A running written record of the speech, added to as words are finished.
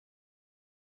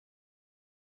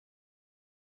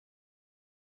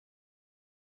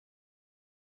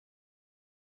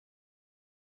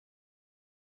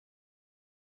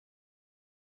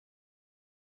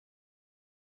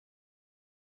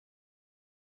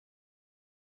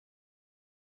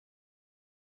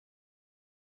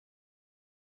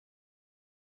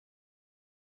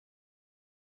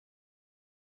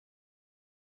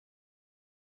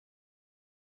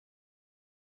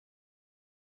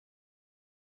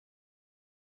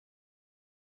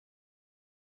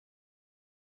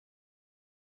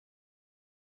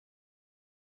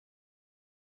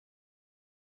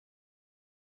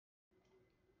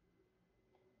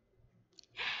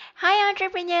Hi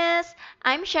entrepreneurs!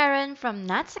 I'm Sharon from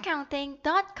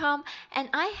nutsaccounting.com and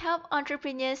I help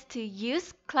entrepreneurs to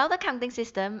use cloud accounting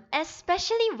system,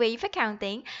 especially wave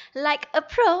accounting, like a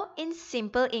pro in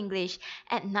simple English.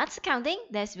 At Nuts Accounting,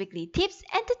 there's weekly tips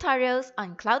and tutorials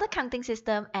on cloud accounting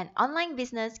system and online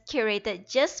business curated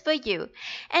just for you.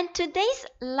 And today's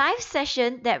live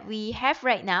session that we have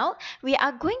right now, we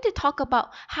are going to talk about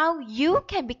how you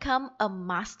can become a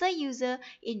master user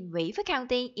in wave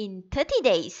accounting in 30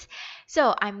 days.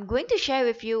 So, I'm going to share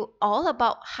with you all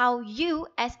about how you,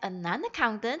 as a non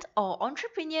accountant or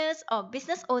entrepreneurs or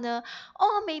business owner,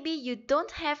 or maybe you don't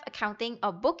have accounting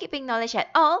or bookkeeping knowledge at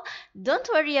all, don't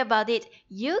worry about it.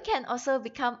 You can also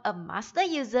become a master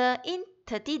user in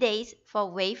 30 days for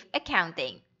Wave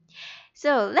Accounting.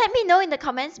 So let me know in the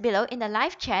comments below in the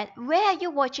live chat, where are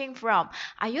you watching from?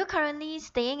 Are you currently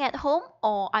staying at home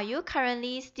or are you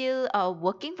currently still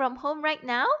working from home right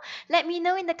now? Let me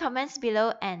know in the comments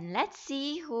below and let's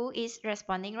see who is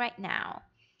responding right now.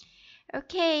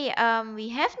 Okay, we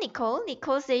have Nicole.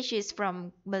 Nicole says she's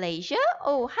from Malaysia.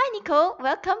 Oh, hi Nicole.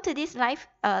 Welcome to this live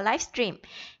stream.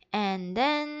 And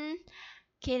then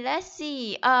okay, let's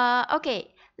see. Okay,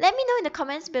 let me know in the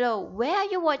comments below, where are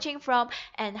you watching from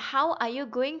and how are you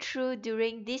going through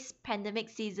during this pandemic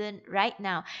season right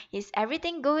now? Is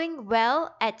everything going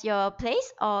well at your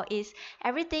place or is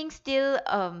everything still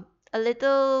a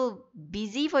little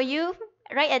busy for you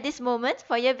right at this moment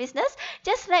for your business?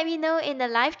 Just let me know in the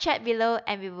live chat below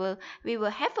and we will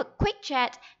have a quick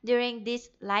chat during this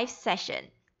live session.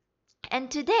 And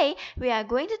today we are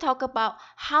going to talk about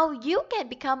how you can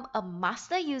become a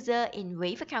master user in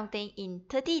Wave Accounting in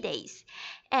 30 days.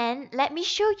 And let me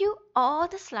show you all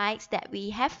the slides that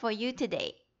we have for you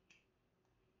today.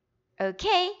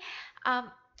 Okay, um,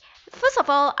 first of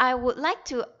all, I would like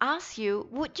to ask you,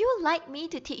 would you like me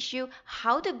to teach you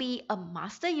how to be a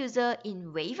master user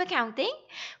in Wave Accounting?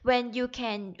 When you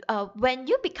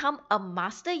become a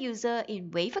master user in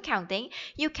Wave Accounting,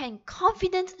 you can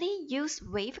confidently use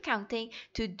Wave Accounting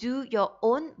to do your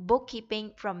own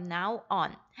bookkeeping from now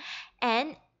on.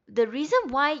 And the reason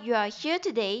why you are here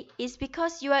today is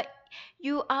because you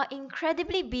are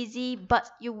incredibly busy, but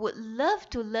you would love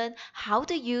to learn how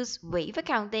to use Wave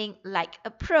Accounting like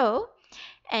a pro,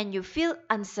 and you feel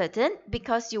uncertain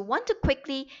because you want to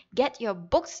quickly get your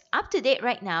books up to date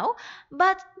right now,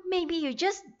 but maybe you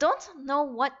just don't know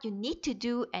what you need to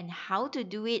do and how to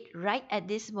do it right at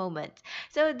this moment.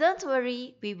 So don't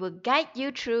worry, we will guide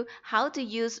you through how to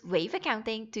use Wave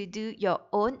Accounting to do your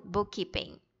own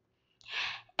bookkeeping.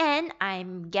 And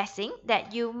I'm guessing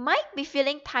that you might be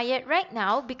feeling tired right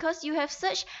now because you have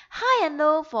searched high and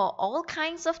low for all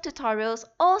kinds of tutorials,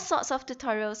 all sorts of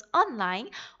tutorials online,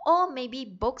 or maybe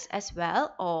books as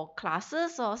well, or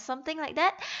classes or something like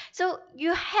that. So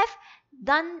you have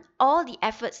done all the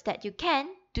efforts that you can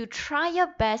to try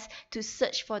your best to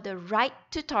search for the right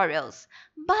tutorials.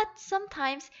 But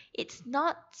sometimes it's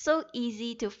not so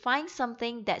easy to find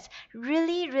something that's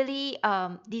really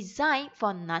designed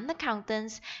for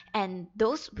non-accountants and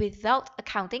those without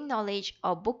accounting knowledge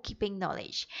or bookkeeping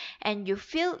knowledge. And you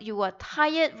feel you are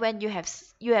tired when you have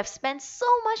spent so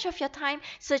much of your time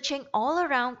searching all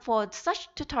around for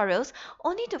such tutorials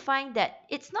only to find that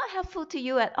it's not helpful to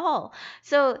you at all.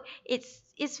 So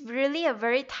it's really a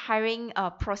very tiring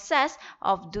process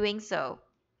of doing so.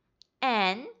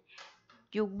 And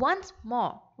you want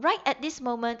more. Right at this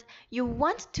moment, you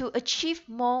want to achieve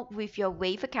more with your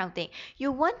wave accounting.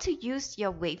 You want to use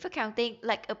your wave accounting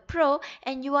like a pro,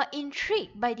 and you are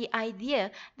intrigued by the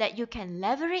idea that you can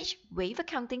leverage wave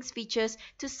accounting's features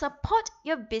to support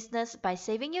your business by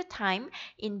saving you time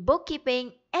in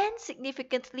bookkeeping and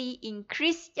significantly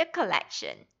increase your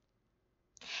collection.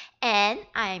 And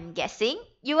I'm guessing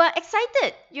you are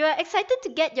excited. You are excited to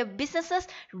get your business's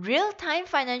real-time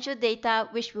financial data,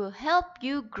 which will help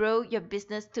you grow your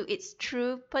business to its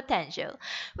true potential.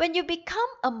 When you become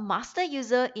a master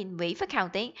user in Wave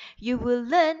Accounting, you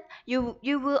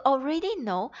will already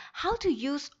know how to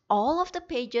use all of the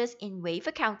pages in Wave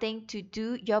Accounting to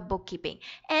do your bookkeeping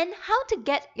and how to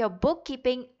get your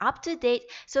bookkeeping up to date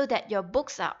so that your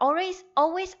books are always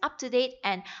up to date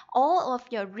and all of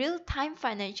your real-time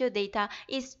financial data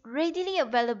is readily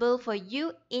available for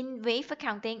you in Wave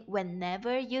Accounting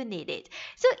whenever you need it.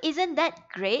 So isn't that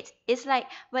great? It's like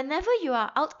whenever you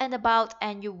are out and about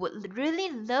and you would really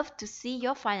love to see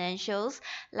your financials,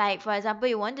 like for example,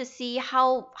 you want to see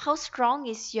how strong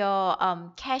is your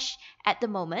cash at the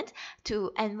moment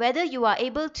to and whether you are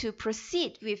able to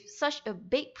proceed with such a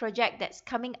big project that's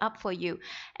coming up for you,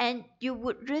 and you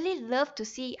would really love to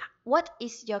see what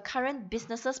is your current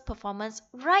business's performance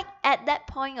right at that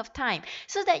point of time,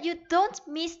 so that you don't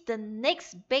miss the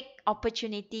next big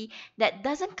opportunity that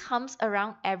doesn't comes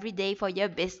around every day for your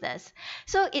business.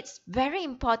 So it's very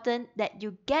important that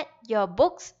you get your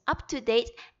books up to date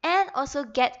and also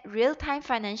get real-time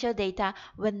financial data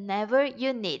whenever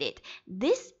you need it.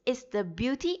 This is the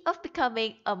beauty of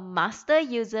becoming a master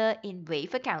user in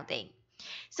Wave Accounting.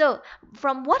 So,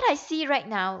 from what I see right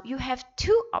now, you have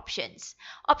two options.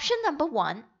 Option number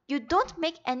one, you don't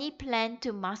make any plan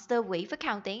to master Wave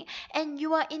Accounting and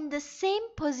you are in the same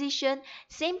position,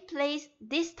 same place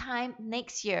this time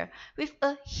next year with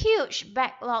a huge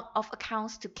backlog of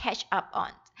accounts to catch up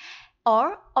on.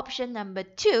 Or option number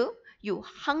two, you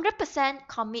 100%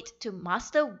 commit to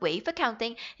master Wave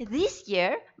Accounting this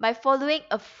year by following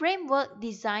a framework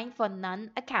designed for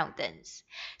non-accountants.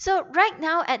 So right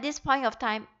now at this point of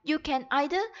time, you can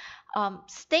either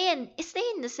stay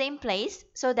in the same place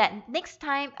so that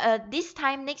this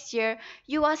time next year,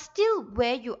 you are still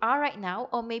where you are right now,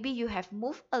 or maybe you have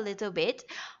moved a little bit.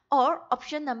 Or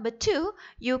option number two,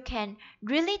 you can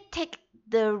really take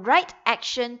the right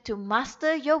action to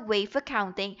master your Wave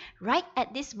Accounting right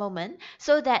at this moment,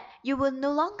 so that you will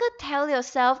no longer tell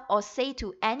yourself or say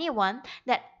to anyone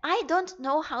that I don't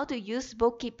know how to use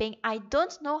bookkeeping, I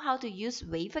don't know how to use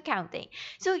Wave Accounting.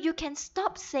 So you can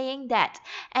stop saying that,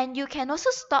 and you can also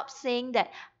stop saying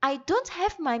that I don't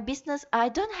have my business, I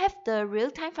don't have the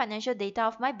real-time financial data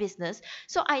of my business,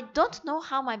 so I don't know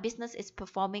how my business is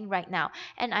performing right now.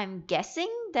 And I'm guessing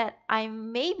that I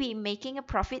may be making a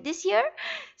profit this year.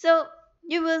 So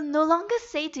you will no longer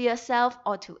say to yourself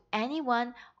or to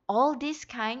anyone all these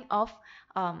kind of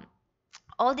um,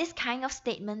 all these kind of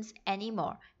statements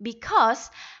anymore, because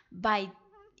by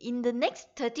in the next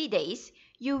 30 days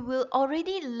you will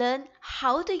already learn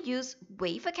how to use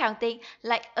Wave Accounting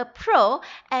like a pro,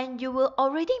 and you will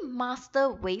already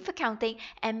master Wave Accounting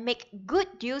and make good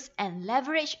use and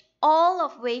leverage all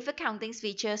of Wave Accounting's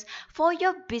features for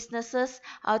your businesses,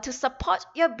 to support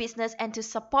your business and to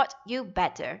support you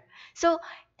better. So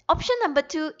option number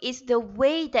two is the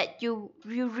way that you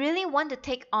really want to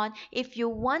take on if you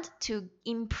want to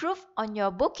improve on your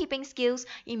bookkeeping skills,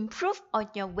 improve on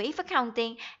your Wave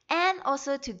Accounting, and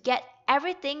also to get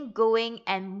everything going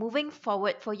and moving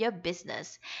forward for your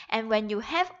business. And when you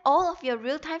have all of your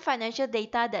real-time financial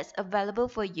data that's available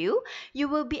for you, you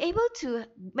will be able to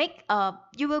make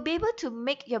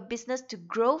your business to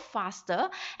grow faster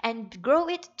and grow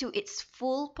it to its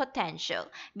full potential.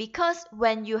 Because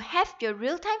when you have your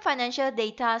real-time financial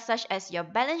data such as your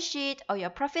balance sheet or your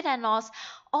profit and loss,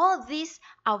 all these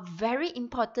are very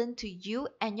important to you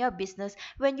and your business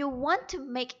when you want to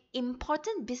make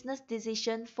important business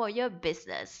decisions for your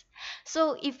business.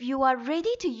 So if you are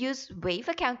ready to use Wave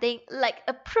Accounting like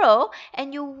a pro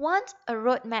and you want a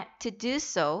roadmap to do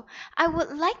so, I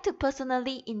would like to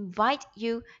personally invite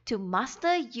you to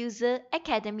Master User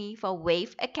Academy for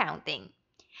Wave Accounting.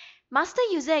 Master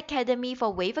User Academy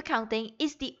for Wave Accounting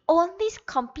is the only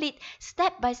complete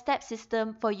step-by-step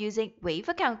system for using Wave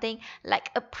Accounting like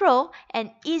a pro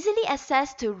and easily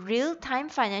access to real-time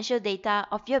financial data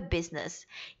of your business.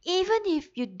 Even if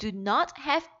you do not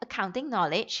have accounting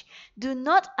knowledge, do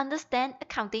not understand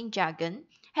accounting jargon,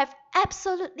 have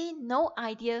absolutely no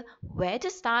idea where to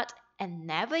start, and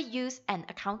never used an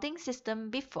accounting system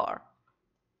before.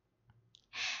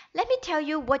 Let me tell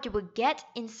you what you will get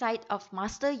inside of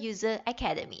Master User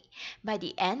Academy. By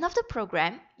the end of the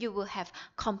program, you will have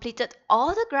completed all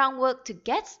the groundwork to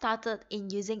get started in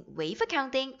using Wave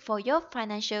Accounting for your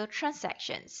financial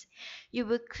transactions. You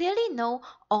will clearly know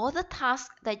all the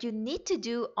tasks that you need to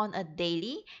do on a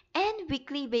daily and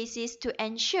weekly basis to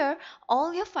ensure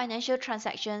all your financial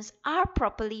transactions are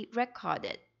properly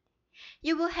recorded.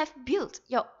 You will have built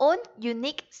your own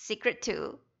unique secret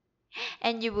tool,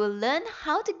 and you will learn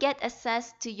how to get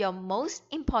access to your most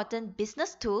important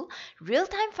business tool,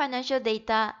 real-time financial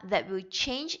data that will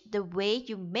change the way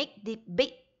you make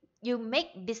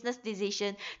business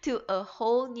decisions to a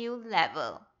whole new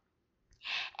level.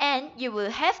 And you will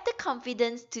have the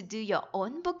confidence to do your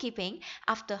own bookkeeping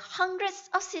after hundreds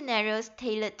of scenarios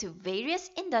tailored to various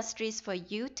industries for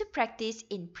you to practice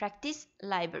in Practice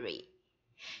Library.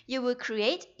 You will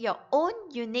create your own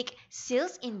unique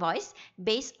sales invoice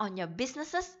based on your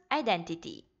business's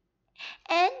identity.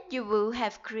 And you will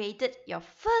have created your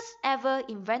first ever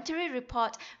inventory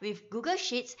report with Google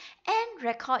Sheets and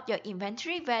record your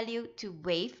inventory value to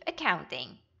Wave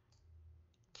Accounting.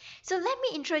 So let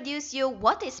me introduce you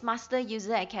what is Master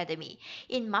User Academy.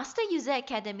 In Master User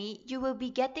Academy, you will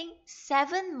be getting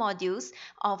 7 modules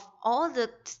of all the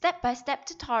step-by-step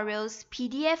tutorials,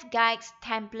 PDF guides,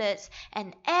 templates,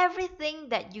 and everything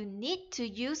that you need to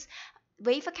use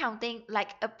Wave Accounting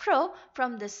like a pro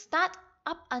from the start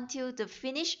up until the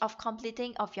finish of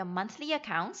completing of your monthly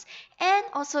accounts. And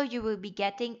also you will be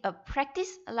getting a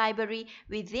practice library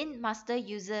within Master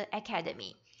User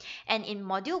Academy. And in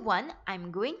module 1, I'm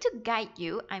going to guide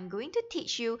you, I'm going to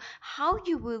teach you how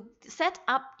you will set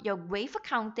up your Wave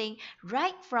Accounting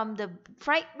right from the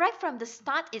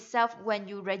start itself. When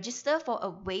you register for a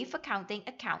Wave Accounting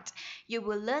account, you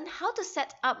will learn how to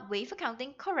set up Wave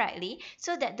Accounting correctly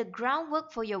so that the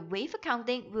groundwork for your Wave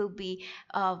Accounting will be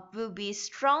a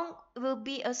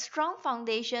strong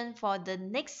foundation for the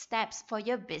next steps for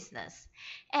your business.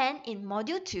 And in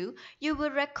module 2, you will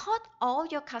record all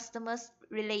your customers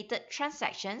related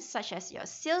transactions such as your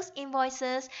sales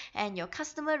invoices and your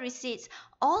customer receipts.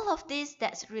 All of this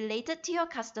that's related to your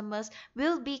customers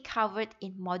will be covered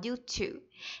in module 2.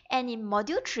 And in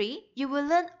module 3, you will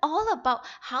learn all about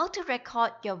how to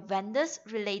record your vendors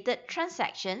related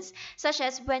transactions, such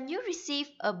as when you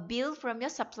receive a bill from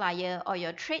your supplier or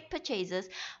your trade purchases,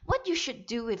 what you should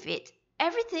do with it.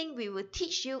 Everything we will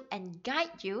teach you and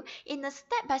guide you in a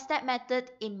step-by-step method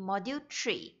in module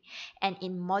 3. And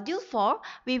in module 4,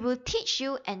 we will teach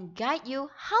you and guide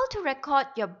you how to record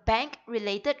your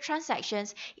bank-related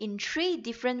transactions in 3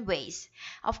 different ways.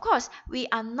 Of course, we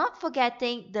are not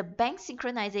forgetting the bank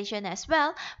synchronization as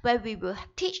well, where we will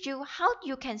teach you how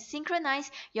you can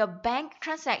synchronize your bank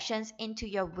transactions into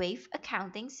your Wave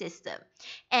Accounting system.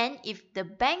 And if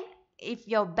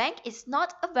your bank is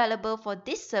not available for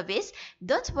this service,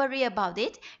 don't worry about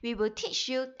it. We will teach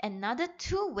you another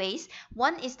 2 ways.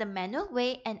 One is the manual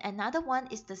way and another one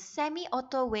is the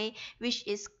semi-auto way, which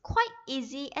is quite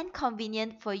easy and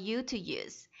convenient for you to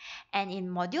use. And in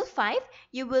module 5,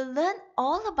 you will learn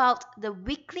all about the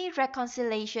weekly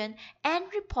reconciliation and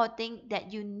reporting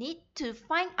that you need to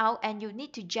find out and you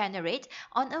need to generate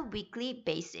on a weekly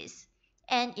basis.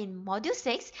 And in module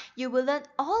 6, you will learn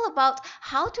all about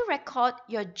how to record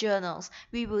your journals.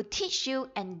 We will teach you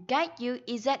and guide you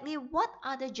exactly what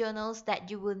are the journals that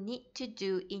you will need to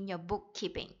do in your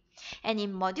bookkeeping. And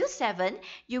in module 7,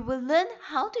 you will learn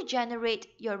how to generate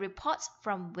your reports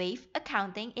from Wave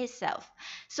Accounting itself.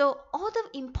 So all the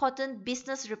important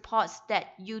business reports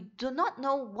that you do not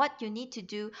know what you need to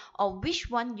do or which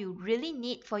one you really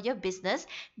need for your business,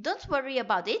 don't worry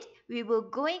about it. We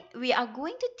are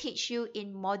going to teach you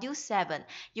in module 7.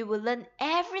 You will learn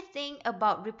everything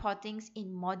about reportings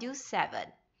in module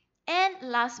 7. And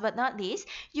last but not least,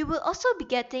 you will also be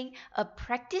getting a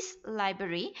practice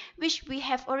library, which we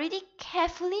have already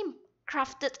carefully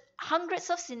crafted hundreds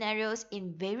of scenarios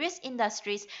in various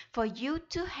industries for you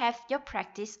to have your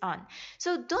practice on.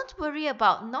 So don't worry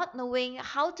about not knowing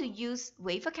how to use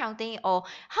Wave Accounting or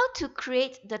how to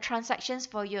create the transactions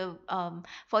for your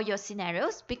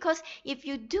scenarios, because if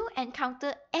you do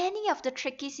encounter any of the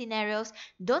tricky scenarios,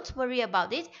 don't worry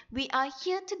about it. We are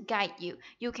here to guide you.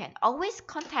 You can always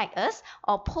contact us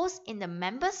or post in the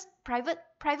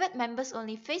private members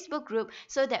only Facebook group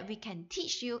so that we can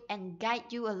teach you and guide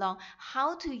you along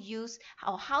how to use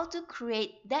or how to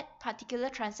create that particular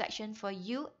transaction for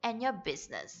you and your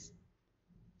business.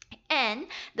 And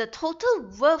the total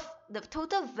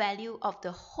value of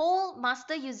the whole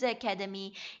Master User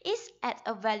Academy is at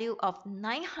a value of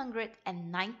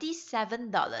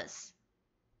 $997.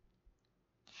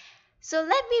 So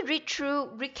let me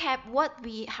recap what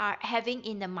we are having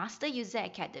in the Master User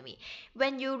Academy.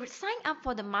 When you sign up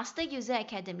for the Master User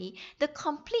Academy, the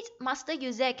complete Master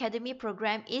User Academy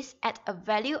program is at a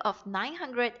value of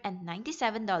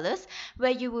 $997,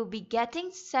 where you will be getting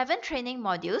 7 training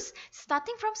modules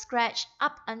starting from scratch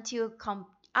up until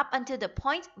the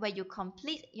point where you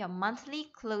complete your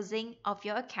monthly closing of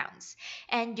your accounts.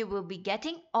 And you will be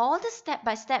getting all the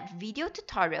step-by-step video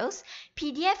tutorials,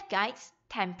 PDF guides,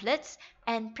 templates,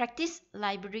 and practice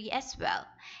library as well.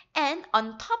 And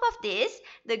on top of this,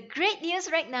 the great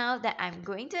news right now that I'm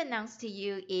going to announce to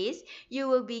you is you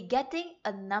will be getting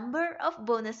a number of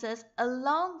bonuses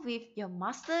along with your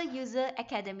Master User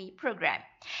Academy program.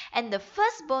 And the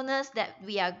first bonus that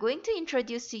we are going to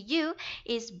introduce to you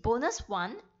is bonus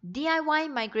 1, DIY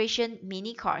Migration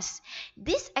Mini Course.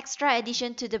 This extra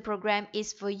addition to the program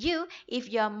is for you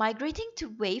if you are migrating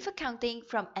to Wave Accounting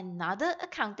from another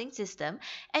accounting system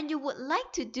and you would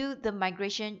like to do the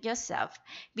migration yourself.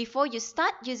 Before you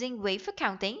start using Wave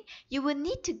Accounting, you will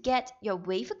need to get your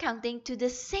Wave Accounting to the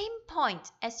same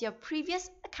point as your previous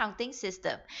accounting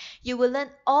system. You will learn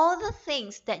all the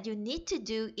things that you need to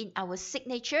do in our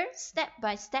signature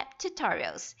step-by-step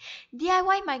tutorials.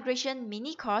 DIY Migration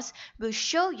mini course will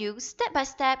show you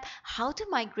step-by-step how to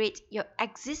migrate your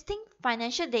existing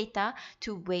financial data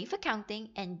to Wave Accounting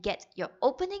and get your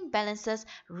opening balances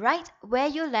right where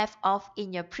you left off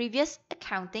in your previous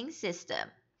accounting system.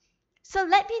 So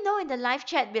let me know in the live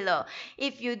chat below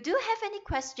if you do have any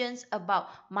questions about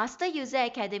Master User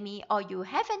Academy, or you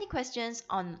have any questions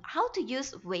on how to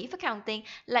use Wave Accounting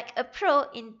like a pro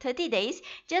in 30 days.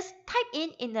 Just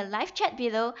type in the live chat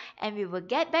below and we will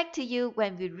get back to you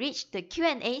when we reach the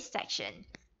Q&A section.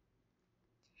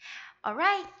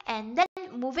 Alright, and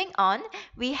then moving on,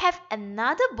 we have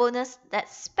another bonus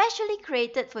that's specially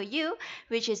created for you,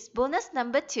 which is bonus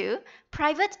number 2,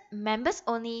 private members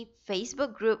only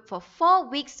Facebook group for 4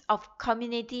 weeks of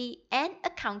community and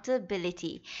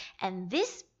accountability. And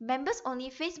this members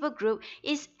only Facebook group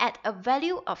is at a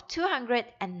value of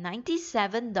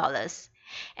 $297.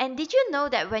 And did you know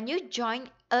that when you join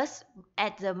us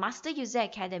at the Master User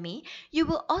Academy, you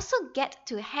will also get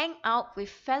to hang out with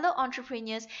fellow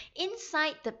entrepreneurs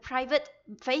inside the private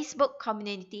Facebook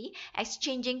community,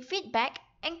 exchanging feedback,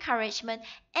 encouragement,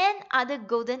 and other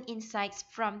golden insights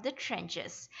from the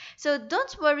trenches. So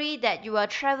don't worry that you are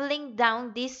traveling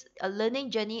down this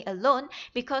learning journey alone,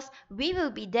 because we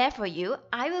will be there for you,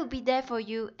 I will be there for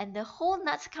you, and the whole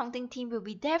Nuts Accounting team will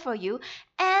be there for you,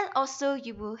 and also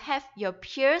you will have your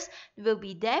peers will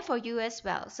be there for you as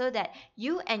well, so that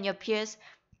you and your peers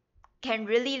can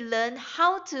really learn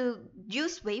how to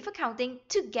use Wave Accounting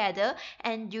together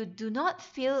and you do not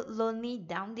feel lonely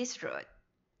down this road.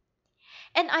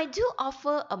 And I do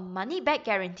offer a money back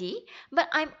guarantee, but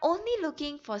I'm only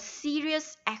looking for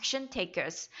serious action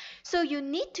takers. So you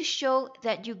need to show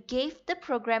that you gave the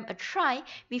program a try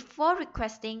before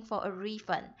requesting for a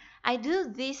refund. I do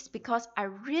this because I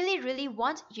really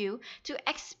want you to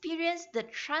experience the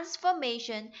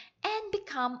transformation and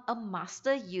become a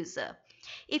master user.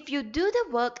 If you do the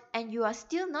work and you are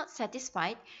still not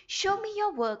satisfied, show me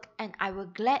your work and I will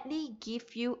gladly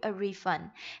give you a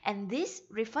refund. And this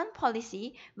refund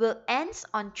policy will end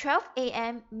on 12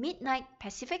 a.m. midnight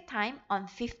Pacific time on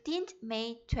 15th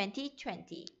May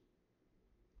 2020.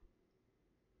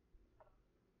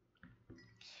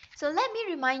 So let me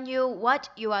remind you what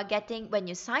you are getting when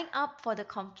you sign up for the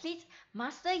complete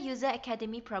Master User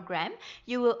Academy program.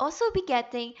 You will also be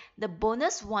getting the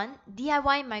bonus 1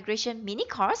 DIY Migration mini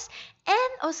course,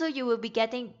 and also you will be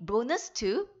getting bonus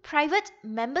 2 private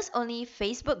members only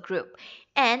Facebook group.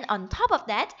 And on top of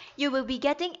that, you will be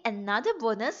getting another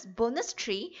bonus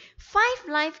 3, 5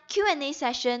 live Q&A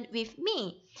session with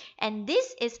me. And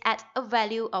this is at a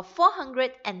value of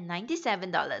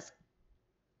 $497.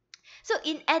 So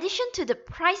in addition to the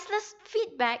priceless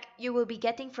feedback you will be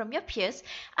getting from your peers,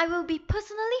 I will be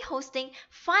personally hosting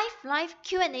 5 live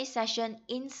Q&A sessions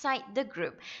inside the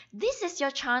group. This is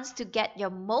your chance to get your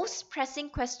most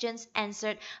pressing questions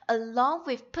answered, along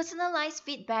with personalized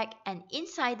feedback and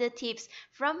insider tips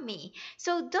from me.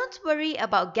 So don't worry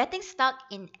about getting stuck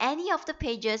in any of the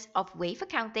pages of Wave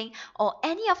Accounting or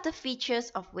any of the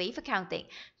features of Wave Accounting.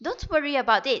 Don't worry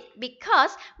about it,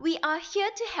 because we are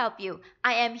here to help you.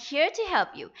 I am here to help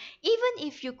you. Even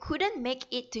if you couldn't make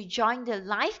it to join the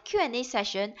live Q&A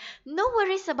session, no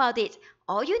worries about it.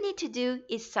 All you need to do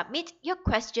is submit your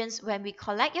questions when we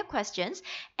collect your questions,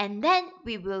 and then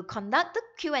we will conduct the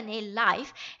Q&A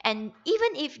live. And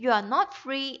even if you are not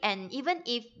free, and even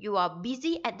if you are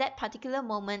busy at that particular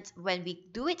moment when we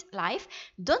do it live,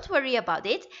 don't worry about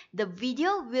it. The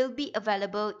video will be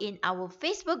available in our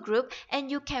Facebook group and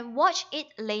you can watch it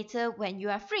later when you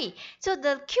are free. So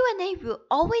the Q&A will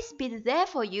always be there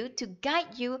for you to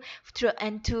guide you through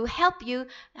and to help you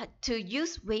to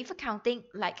use Wave Accounting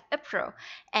like a pro.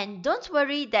 And don't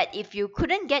worry that if you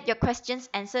couldn't get your questions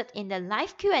answered in the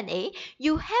live Q&A,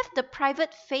 you have the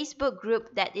private Facebook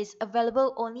group that is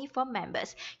available only for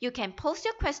members. You can post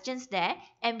your questions there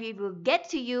and we will get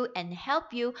to you and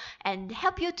help you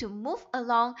to move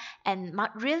along and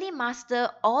really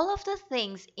master all of the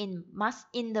things in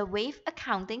the Wave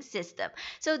Accounting system.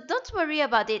 So don't worry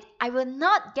about it. I will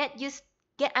not let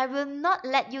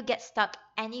you get stuck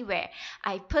anywhere.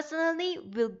 I personally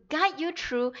will guide you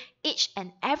through each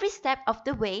and every step of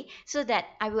the way, so that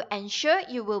I will ensure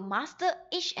you will master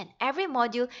each and every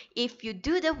module. If you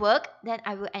do the work, then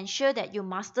I will ensure that you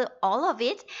master all of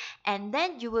it, and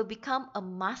then you will become a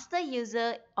master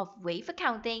user of Wave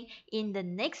Accounting in the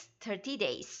next 30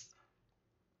 days.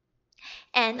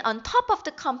 And on top of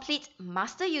the complete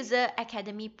Master User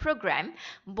Academy program,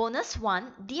 bonus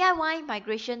 1 DIY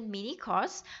Migration mini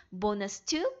course, bonus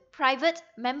 2 private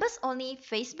members only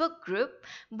Facebook group.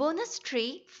 Bonus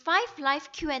 3, 5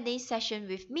 live Q&A session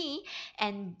with me,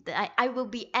 and I will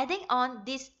be adding on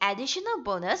this additional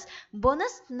bonus.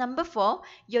 Bonus number 4,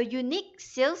 your unique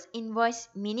sales invoice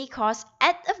mini course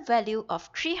at a value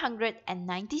of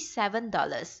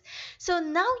 $397. So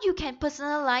now you can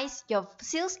personalize your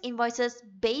sales invoices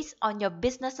based on your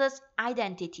business's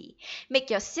identity. Make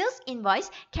your sales invoice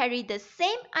carry the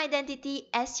same identity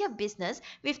as your business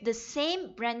with the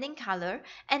same branding color,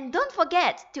 and don't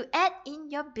forget to add in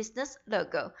your business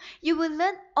logo. You will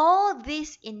learn all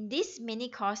this in this mini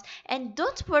course, and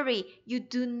don't worry, you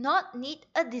do not need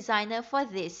a designer for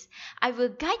this. I will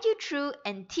guide you through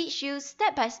and teach you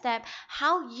step by step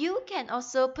how you can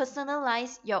also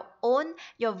personalize your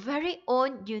very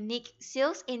own unique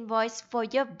sales invoice for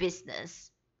your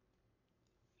business.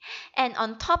 And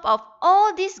on top of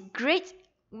all these great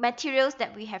materials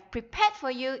that we have prepared for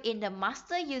you in the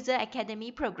Master User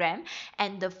Academy program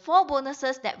and the 4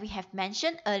 bonuses that we have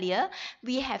mentioned earlier,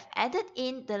 we have added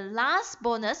in the last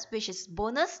bonus, which is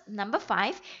bonus number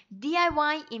 5,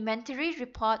 DIY Inventory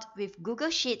Report with Google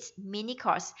Sheets mini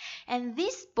course. And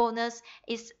this bonus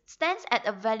stands at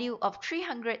a value of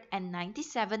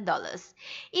 $397.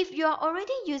 If you are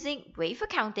already using Wave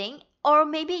Accounting, or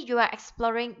maybe you are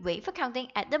exploring Wave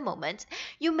Accounting at the moment,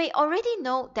 you may already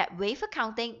know that Wave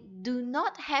Accounting do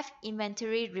not have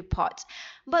inventory reports.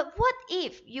 But what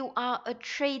if you are a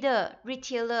trader,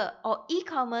 retailer, or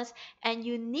e-commerce and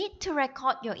you need to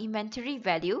record your inventory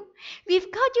value?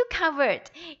 We've got you covered.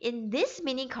 In this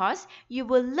mini course, you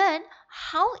will learn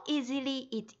how easily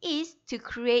it is to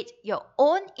create your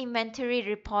own inventory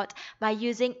report by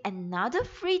using another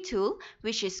free tool,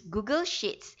 which is Google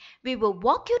Sheets. We will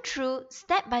walk you through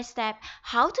step by step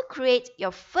how to create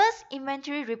your first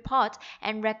inventory report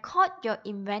and record your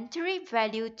inventory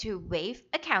value to Wave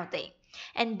Accounting.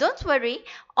 And don't worry,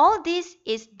 all this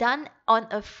is done on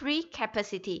a free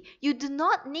capacity. You do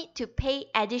not need to pay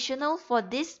additional for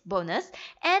this bonus,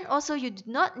 and also you do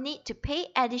not need to pay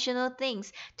additional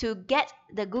things to get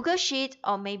the Google Sheet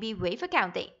or maybe Wave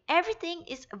Accounting. Everything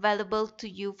is available to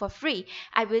you for free.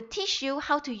 I will teach you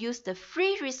how to use the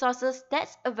free resources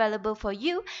that's available for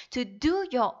you to do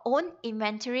your own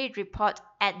inventory report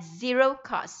at zero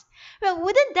cost. Well,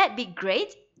 wouldn't that be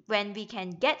great when we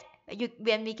can get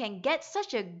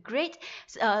such a great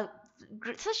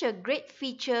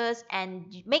features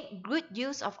and make good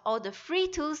use of all the free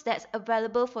tools that's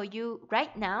available for you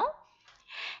right now?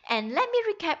 And let me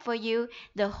recap for you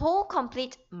the whole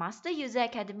complete Master User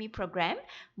Academy program.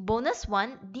 Bonus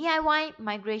 1, DIY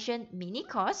Migration Mini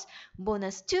Course.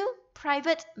 Bonus 2,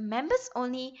 Private Members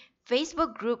Only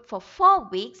Facebook Group for 4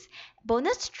 weeks.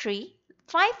 Bonus 3,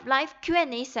 5 live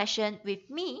Q&A session with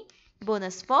me.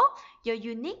 Bonus 4, your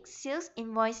unique sales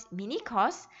invoice mini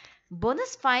course.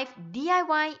 Bonus 5,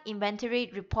 DIY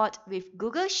inventory report with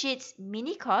Google Sheets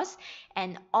mini course.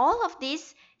 And all of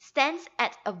this stands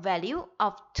at a value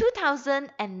of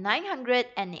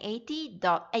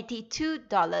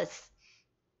 $2,982.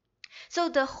 So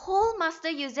the whole Master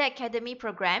User Academy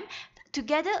program,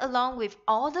 together along with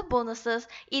all the bonuses,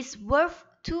 is worth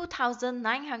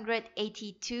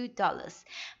 $2,982.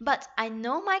 But I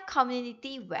know my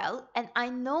community well, and I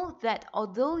know that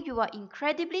although you are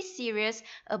incredibly serious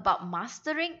about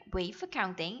mastering Wave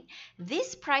Accounting,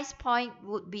 this price point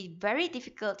would be very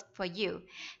difficult for you.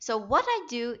 So what I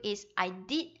did is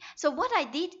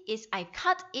I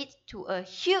cut it to a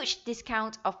huge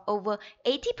discount of over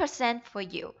 80% for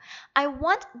you. I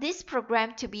want this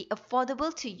program to be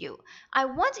affordable to you. I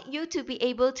want you to be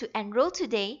able to enroll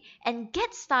today and get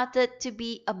started to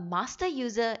be a master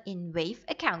user in Wave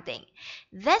Accounting.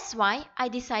 That's why I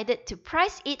decided to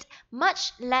price it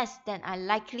much less than I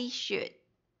likely should.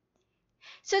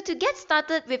 So to get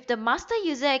started with the Master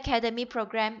User Academy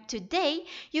program today,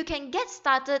 you can get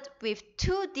started with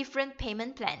 2 different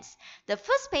payment plans. The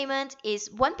first payment is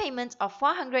one payment of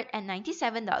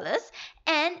 $497,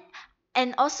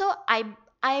 and also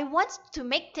I want to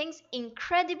make things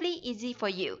incredibly easy for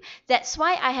you. That's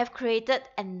why I have created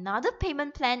another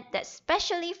payment plan that's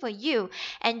specially for you,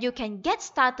 and you can get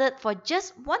started for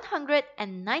just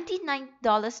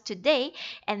 $199 today,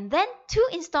 and then 2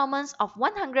 installments of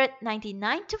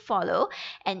 $199 to follow,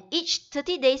 and each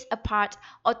 30 days apart.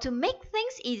 Or to make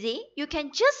things easy, you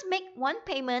can just make one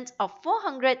payment of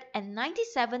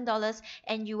 $497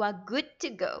 and you are good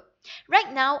to go.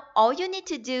 Right now, all you need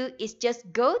to do is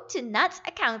just go to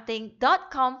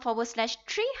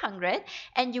nutsaccounting.com/300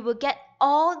 and you will get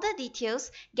all the details,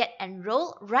 get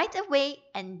enrolled right away,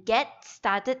 and get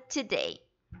started today.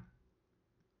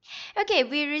 Okay,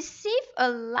 we received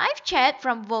a live chat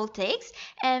from Voltex,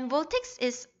 and Voltex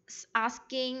is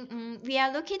asking, we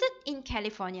are located in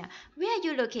California. Where are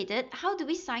you located? How do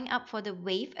we sign up for the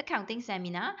Wave Accounting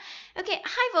Seminar? Okay,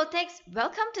 hi Voltex,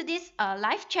 welcome to this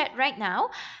live chat right now.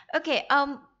 Okay,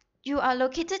 you are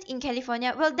located in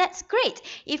California. Well, that's great.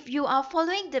 If you are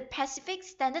following the Pacific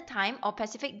Standard Time or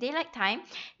Pacific Daylight Time,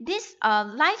 this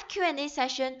live Q&A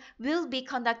session will be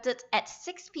conducted at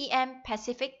 6 p.m.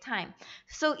 Pacific Time.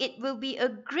 So it will be a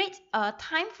great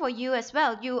time for you as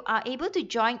well. You are able to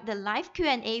join the live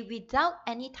Q&A without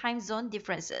any time zone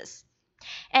differences.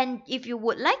 And if you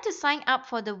would like to sign up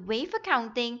for the Wave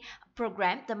Accounting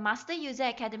program, the Master User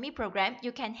Academy program,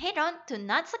 you can head on to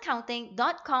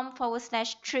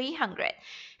nutsaccounting.com/300.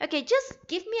 Okay, just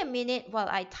give me a minute while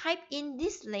I type in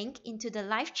this link into the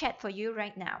live chat for you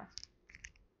right now.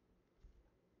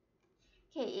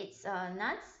 Okay, it's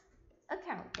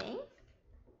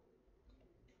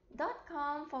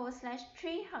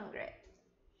nutsaccounting.com/300.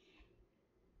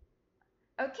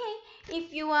 Okay,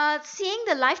 if you are seeing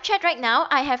the live chat right now,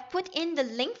 I have put in the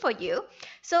link for you.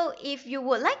 So if you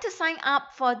would like to sign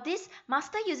up for this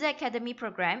Master User Academy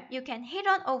program, you can head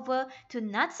on over to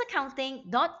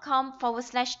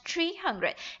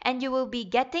nutsaccounting.com/300 and you will be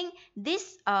getting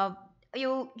this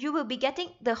you will be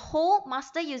getting the whole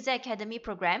Master User Academy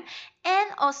program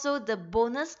and also the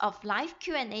bonus of live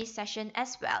Q&A session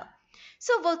as well.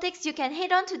 So Voltex, you can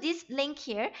head on to this link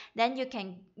here, then you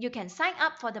can sign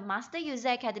up for the Master User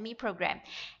Academy program.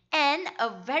 And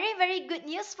a very good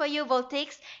news for you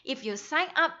Voltex, if you sign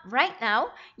up right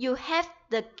now, you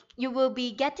will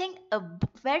be getting a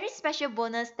very special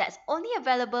bonus that's only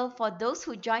available for those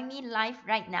who join me live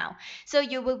right now. So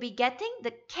you will be getting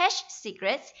the cash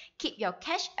secrets, keep your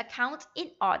cash account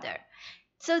in order.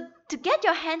 So to get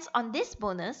your hands on this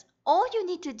bonus, all you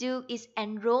need to do is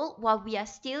enroll while we are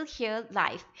still here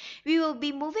live. We will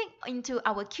be moving into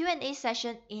our Q&A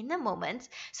session in a moment.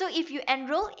 So if you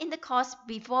enroll in the course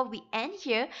before we end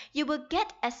here, you will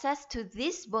get access to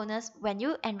this bonus when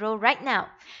you enroll right now.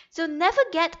 So never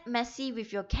get messy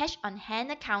with your cash on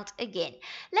hand account again.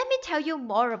 Let me tell you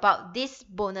more about this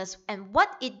bonus and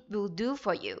what it will do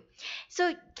for you.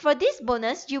 So for this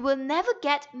bonus, you will never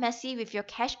get messy with your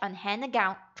cash on hand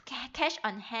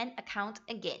account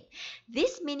again.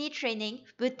 This mini training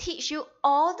will teach you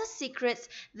all the secrets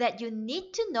that you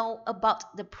need to know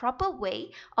about the proper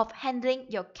way of handling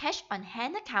your cash on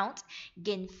hand account,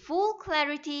 gain full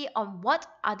clarity on what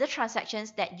are the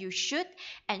transactions that you should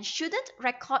and shouldn't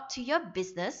record to your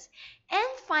business,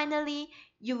 and finally,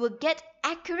 you will get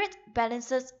accurate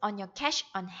balances on your cash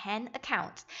on hand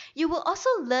account. You will also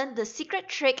learn the secret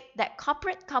trick that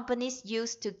corporate companies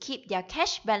use to keep their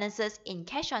cash balances in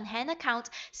cash on hand account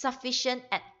sufficient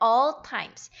at all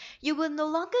times. You will no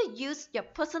longer use your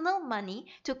personal money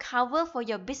to cover for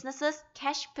your business's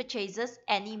cash purchases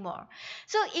anymore.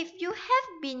 So if you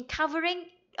have been covering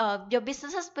your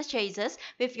business's purchases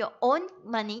with your own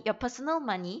money, your personal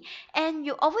money, and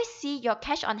you always see your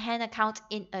cash on hand account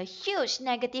in a huge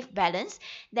negative balance,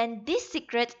 then this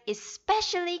secret is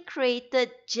specially created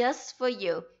just for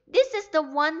you. This is the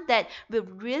one that will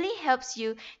really helps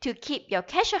you to keep your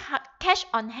cash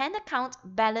on hand account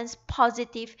balance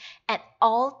positive at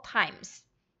all times.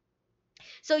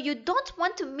 So you don't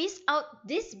want to miss out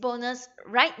this bonus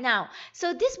right now.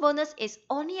 So this bonus is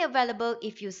only available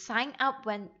if you sign up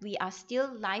when we are still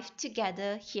live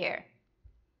together here.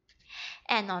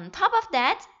 And on top of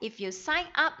that, if you sign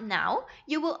up now,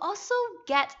 you will also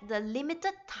get the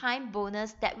limited time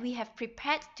bonus that we have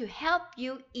prepared to help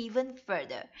you even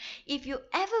further. If you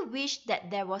ever wish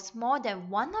that there was more than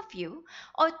one of you,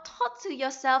 or thought to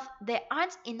yourself there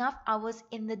aren't enough hours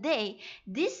in the day,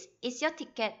 this is your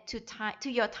ticket to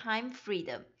your time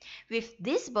freedom. With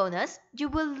this bonus, you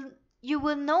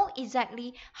will know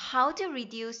exactly how to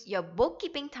reduce your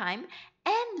bookkeeping time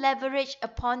and leverage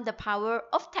upon the power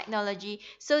of technology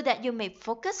so that you may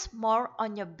focus more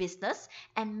on your business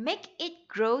and make it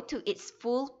grow to its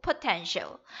full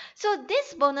potential. So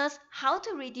this bonus, how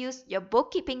to reduce your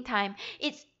bookkeeping time,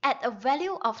 it's at a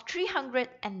value of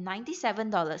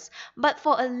 $397. But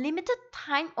for a limited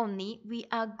time only, we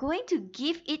are going to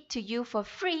give it to you for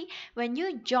free when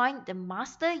you join the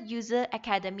Master User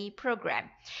Academy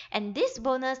program. And this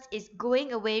bonus is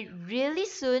going away really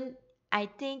soon. I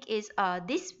think is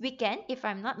this weekend if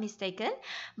I'm not mistaken,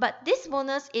 but this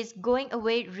bonus is going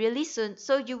away really soon,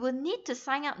 so you will need to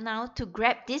sign up now to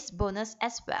grab this bonus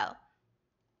as well.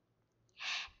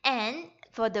 And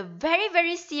for the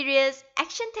very serious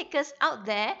action takers out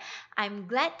there, I'm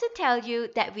glad to tell you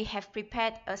that we have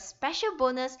prepared a special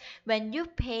bonus when you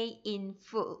pay in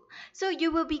full. So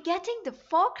you will be getting the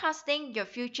Forecasting Your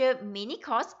Future mini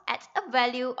course at a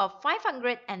value of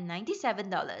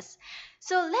 $597.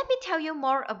 So let me tell you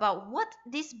more about what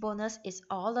this bonus is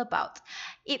all about.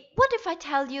 What if I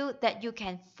tell you that you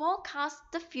can forecast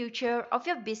the future of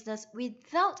your business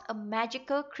without a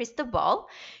magical crystal ball?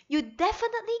 You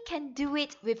definitely can do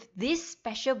it with this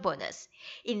special bonus.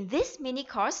 In this mini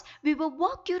course, we will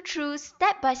walk you through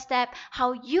step by step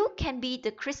how you can be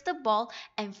the crystal ball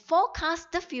and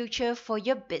forecast the future for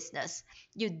your business.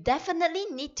 You definitely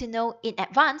need to know in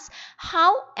advance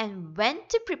how and when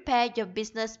to prepare your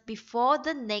business before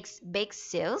the next big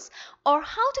sales, or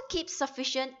how to keep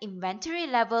sufficient inventory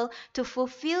level to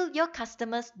fulfill your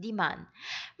customers' demand.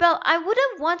 Well, I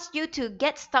wouldn't want you to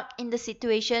get stuck in the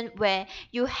situation where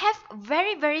you have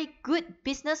very good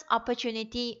business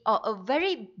opportunity or a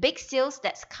very big sales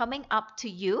that's coming up to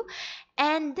you,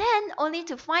 and then only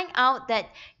to find out that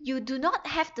you do not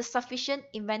have the sufficient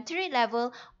inventory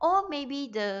level or maybe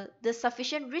the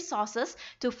sufficient resources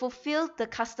to fulfill the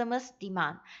customer's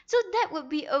demand. So that would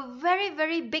be a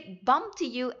very big bump to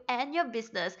you and your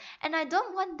business. And I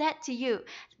don't want that to you.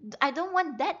 I don't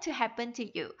want that to happen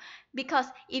to you. Because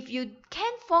if you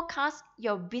can forecast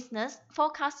your business,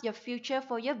 forecast your future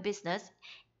for your business,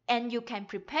 and you can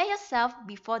prepare yourself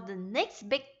before the next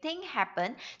big thing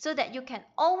happen so that you can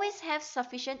always have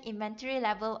sufficient inventory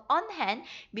level on hand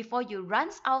before you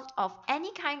runs out of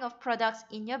any kind of products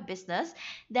in your business,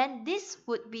 then this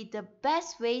would be the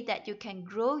best way that you can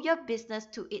grow your business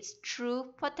to its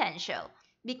true potential.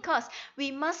 Because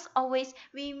we must always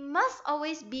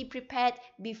be prepared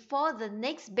before the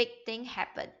next big thing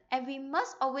happen, and we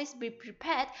must always be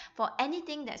prepared for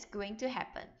anything that's going to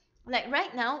happen. Like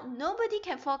right now, nobody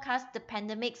can forecast the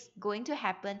pandemic's going to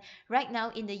happen right now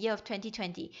in the year of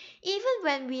 2020. Even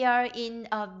when we are in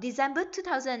December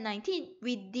 2019,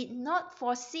 we did not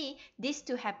foresee this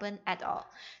to happen at all.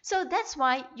 So that's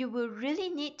why you will really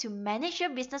need to manage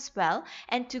your business well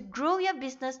and to grow your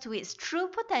business to its true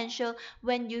potential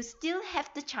when you still have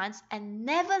the chance and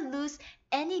never lose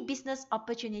any business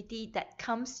opportunity that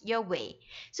comes your way.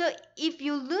 So if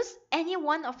you lose any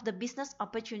one of the business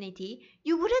opportunity,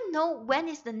 you wouldn't know when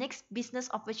is the next business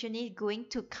opportunity going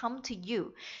to come to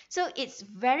you. So it's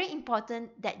very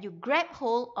important that you grab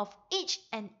hold of each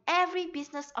and every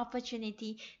business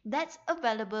opportunity that's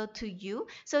available to you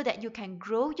so that you can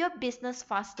grow your business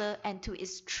faster and to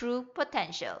its true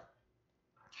potential.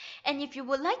 And if you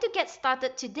would like to get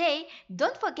started today,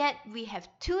 don't forget we have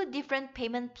two different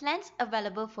payment plans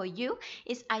available for you.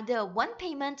 It's either a one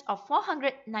payment of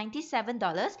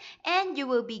 $497 and you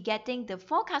will be getting the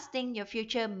Forecasting Your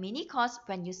Future mini course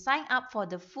when you sign up for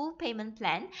the full payment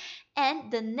plan.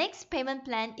 And the next payment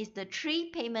plan is the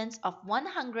three payments of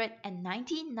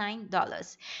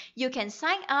 $199. You can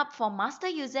sign up for Master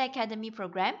User Academy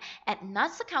program at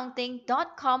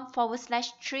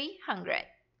nutsaccounting.com/300.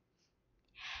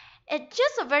 It's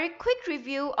just a very quick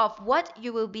review of what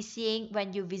you will be seeing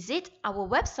when you visit our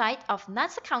website of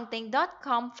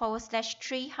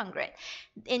nutsaccounting.com/300.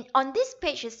 On this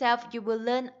page itself, you will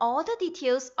learn all the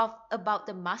details about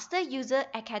the Master User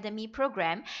Academy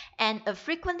program and a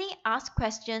frequently asked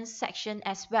questions section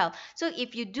as well. So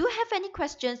if you do have any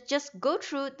questions, just go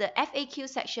through the FAQ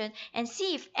section and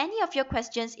see if any of your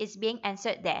questions is being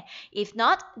answered there. If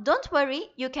not, don't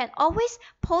worry, you can always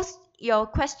post your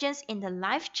questions in the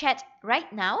live chat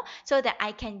right now so that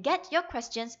I can get your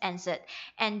questions answered.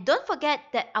 And don't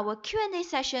forget that our Q&A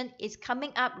session is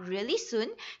coming up really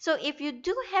soon. So if you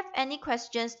do have any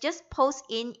questions, just post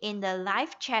in the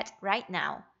live chat right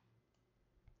now.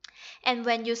 And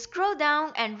when you scroll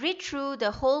down and read through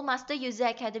the whole Master User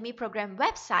Academy program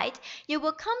website, you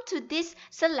will come to this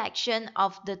selection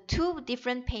of the two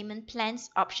different payment plans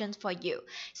options for you.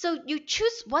 So you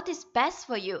choose what is best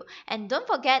for you. And don't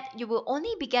forget, you will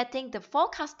only be getting the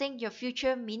Forecasting Your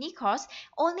Future mini course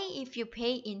only if you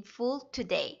pay in full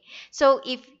today. So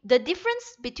if the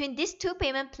difference between these two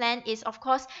payment plans is of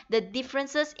course the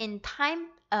differences in time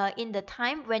in the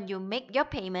time when you make your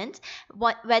payment,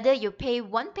 whether you pay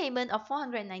one payment of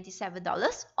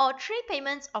 $497 or three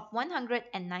payments of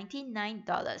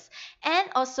 $199. And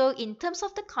also in terms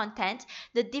of the content,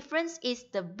 the difference is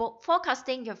the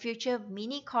Forecasting Your Future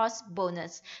mini course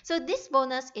bonus. So this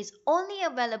bonus is only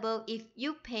available if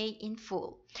you pay in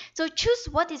full. So choose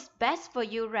what is best for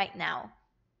you right now.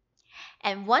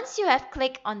 And once you have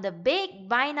clicked on the big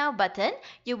Buy Now button,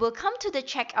 you will come to the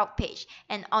checkout page.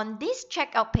 And on this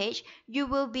checkout page, you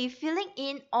will be filling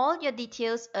in all your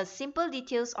details, simple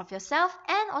details of yourself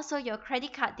and also your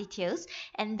credit card details.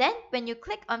 And then when you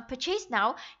click on Purchase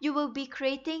Now, you will be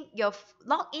creating your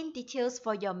login details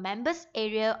for your members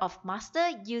area of Master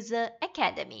User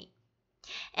Academy.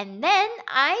 And then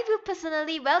I will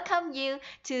personally welcome you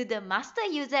to the Master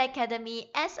User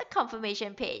Academy as a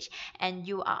confirmation page. And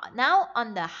you are now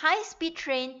on the high-speed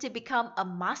train to become a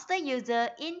master user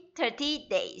in 30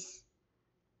 days.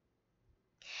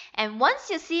 And once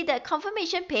you see the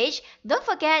confirmation page, don't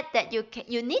forget that you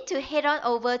need to head on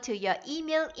over to your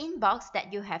email inbox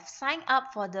that you have signed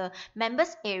up for the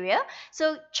members area.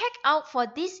 So check out for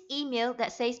this email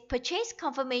that says purchase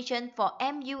confirmation for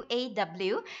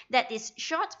MUAW, that is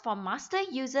short for Master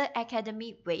User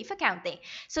Academy Wave Accounting.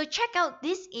 So check out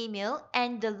this email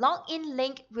and the login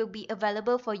link will be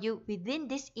available for you within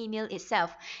this email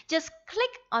itself. Just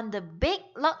click on the big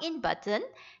login button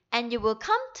and you will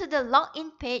come to the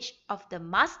login page of the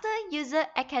Master User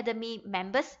Academy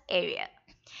members area.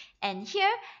 And here,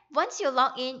 once you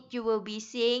log in, you will be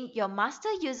seeing your Master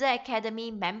User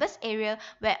Academy members area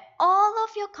where all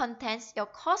of your contents, your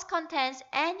course contents,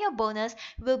 and your bonus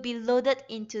will be loaded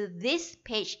into this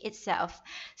page itself.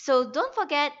 So don't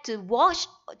forget to watch.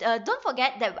 Don't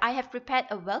forget that I have prepared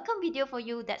a welcome video for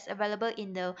you that's available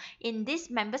in this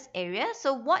members area.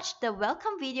 So watch the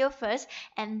welcome video first,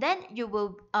 and then you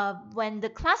will when the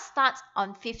class starts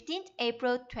on 15th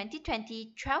April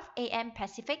 2020, 12 a.m.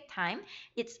 Pacific time.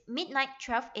 It's midnight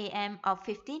 12 a.m. of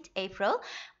 15th April.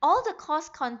 All the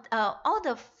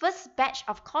first batch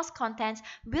of course contents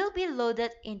will be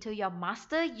loaded into your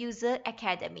Master User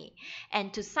Academy.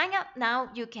 And to sign up now,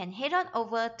 you can head on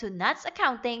over to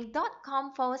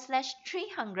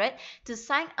nutsaccounting.com/300 to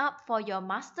sign up for your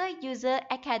Master User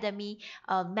Academy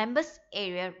members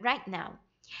area right now.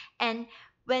 And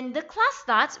when the class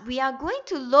starts, we are going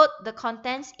to load the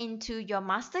contents into your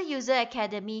Master User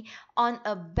Academy on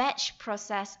a batch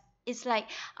process. It's like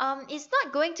it's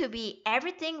not going to be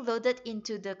everything loaded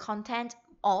into the content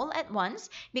all at once,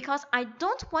 because I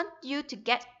don't want you to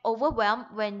get overwhelmed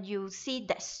when you see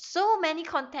there's so many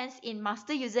contents in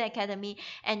Master User Academy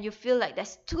and you feel like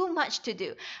there's too much to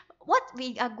do. What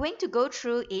we are going to go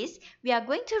through is we are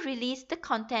going to release the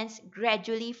contents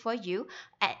gradually for you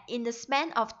in the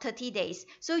span of 30 days.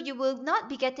 So you will not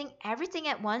be getting everything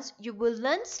at once. You will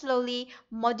learn slowly,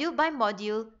 module by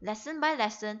module, lesson by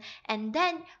lesson. And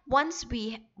then once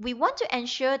we want to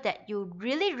ensure that you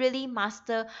really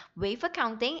master wave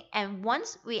accounting. And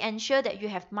once we ensure that you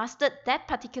have mastered that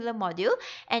particular module,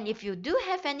 and if you do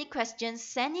have any questions,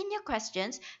 send in your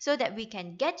questions so that we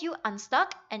can get you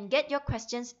unstuck and get your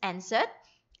questions answered.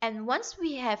 And once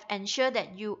we have ensured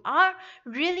that you are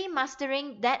really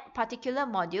mastering that particular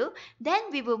module, then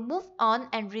we will move on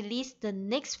and release the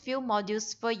next few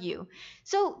modules for you.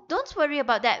 So don't worry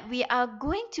about that. We are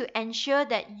going to ensure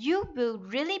that you will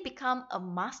really become a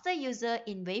master user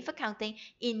in Wave Accounting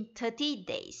in 30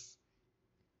 days.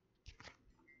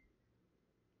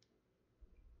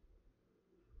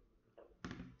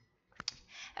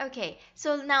 Okay,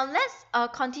 so now let's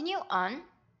continue on.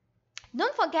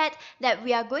 Don't forget that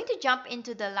we are going to jump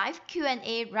into the live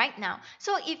Q&A right now.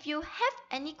 So if you have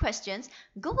any questions,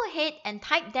 go ahead and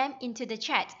type them into the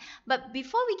chat. But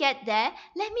before we get there,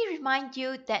 let me remind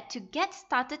you that to get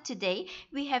started today,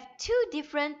 we have two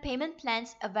different payment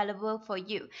plans available for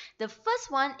you. The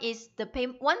first one is the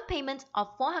one payment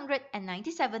of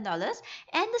 $497,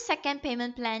 and the second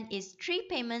payment plan is 3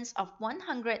 payments of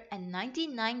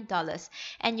 $199.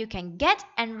 And you can get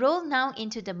enrolled now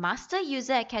into the Master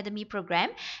User Academy program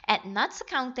at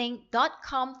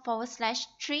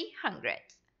nutsaccounting.com/300.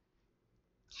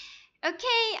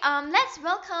 Okay, let's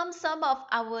welcome some of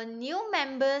our new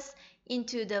members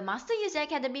into the Master User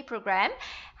Academy program.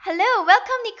 Hello,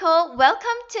 welcome Nicole,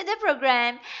 welcome to the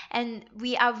program, and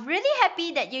we are really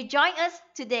happy that you joined us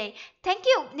today. Thank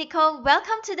you, Nicole.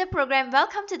 Welcome to the program.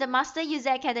 Welcome to the Master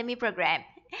User Academy program.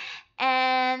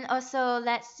 And also,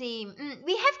 let's see,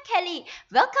 we have Kelly.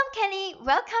 Welcome, Kelly.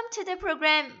 Welcome to the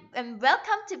program, and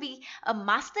welcome to be a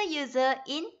master user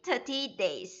in 30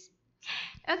 days.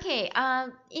 Okay,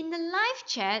 in the live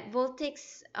chat,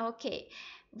 Voltix, okay,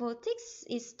 Voltix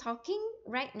is talking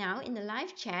right now in the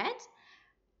live chat.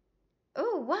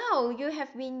 Oh, wow, you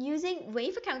have been using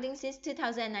Wave Accounting since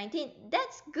 2019.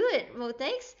 That's good,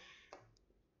 Voltix.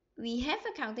 We have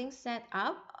accounting set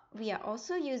up. We are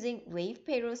also using Wave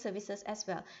Payroll Services as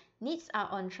well. Needs are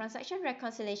on transaction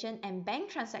reconciliation and bank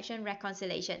transaction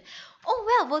reconciliation. Oh,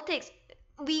 well, Voltex,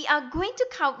 we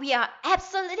are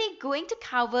absolutely going to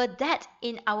cover that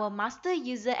in our Master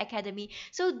User Academy.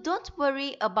 So don't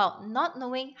worry about not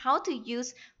knowing how to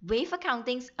use Wave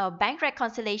Accounting's bank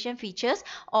reconciliation features,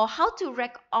 or how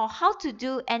to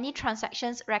do any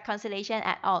transactions reconciliation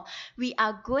at all. We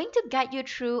are going to guide you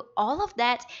through all of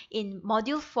that in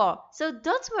module 4. So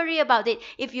don't worry about it.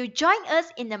 If you join us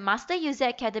in the Master User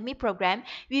Academy program,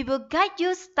 we will guide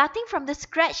you starting from the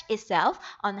scratch itself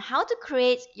on how to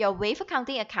create your Wave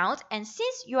Accounting account. And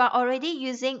since you are already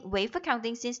using Wave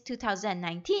Accounting since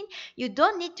 2019, you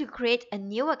don't need to create a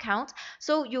new account.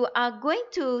 So you are going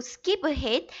to skip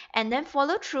ahead and then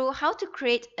follow through how to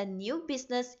create a new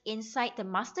business inside the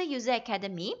Master User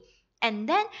Academy. And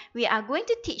then we are going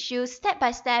to teach you step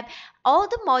by step all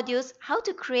the modules, how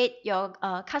to create your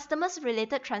customers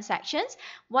related transactions,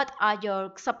 what are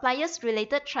your suppliers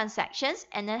related transactions,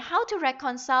 and then how to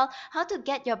reconcile, how to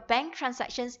get your bank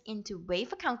transactions into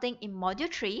Wave Accounting in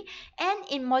module 3. And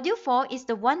in module 4 is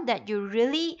the one that you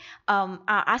really are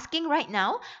asking right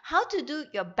now, how to do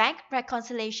your bank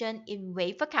reconciliation in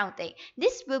Wave Accounting.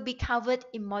 This will be covered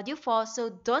in module 4, so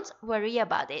don't worry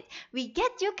about it. We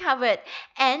get you covered.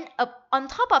 And on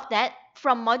top of that,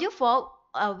 from module 4,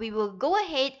 we will go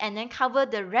ahead and then cover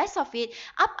the rest of it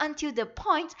up until the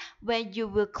point where you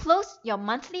will close your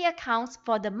monthly accounts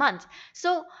for the month.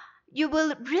 So you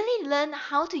will really learn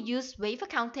how to use Wave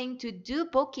Accounting to do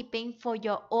bookkeeping for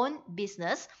your own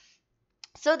business,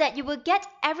 so that you will get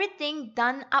everything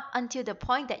done up until the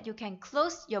point that you can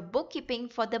close your bookkeeping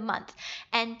for the month.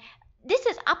 And this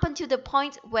is up until the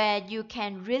point where you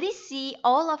can really see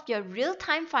all of your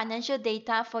real-time financial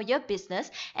data for your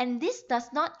business. And this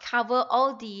does not cover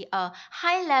all the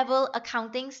high-level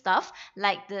accounting stuff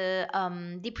like the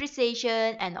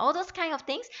depreciation and all those kind of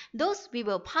things. Those we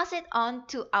will pass it on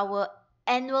to our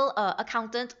annual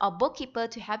accountant or bookkeeper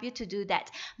to help you to do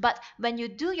that. But when you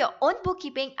do your own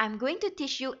bookkeeping, I'm going to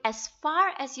teach you as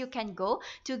far as you can go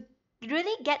to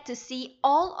really get to see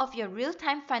all of your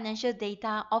real-time financial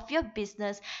data of your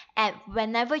business and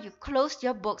whenever you close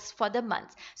your books for the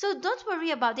month. So don't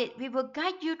worry about it. We will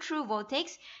guide you through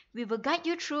Voltex. We will guide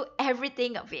you through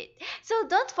everything of it. So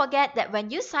don't forget that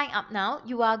when you sign up now,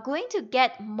 you are going to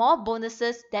get more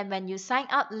bonuses than when you sign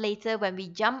up later when we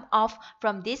jump off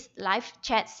from this live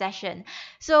chat session.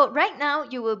 So right now,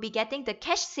 you will be getting the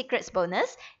Cash Secrets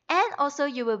bonus, and also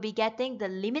you will be getting the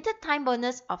limited time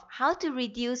bonus of how to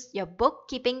reduce your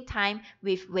bookkeeping time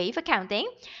with Wave Accounting.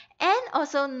 And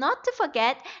also not to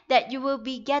forget that you will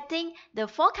be getting the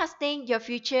Forecasting Your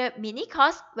Future mini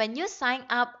course when you sign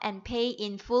up and pay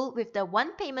in full with the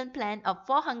one payment plan of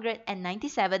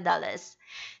 $497.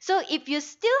 So if you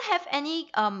still have any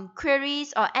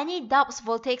queries or any doubts,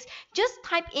 Voltex, just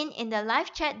type in the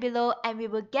live chat below and we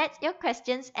will get your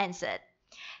questions answered.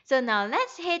 So now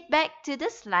let's head back to the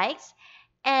slides,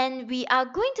 and we are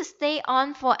going to stay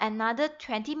on for another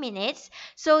 20 minutes.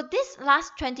 So this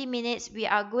last 20 minutes, we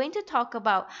are going to talk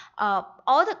about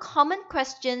all the common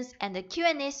questions and the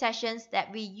Q&A sessions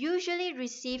that we usually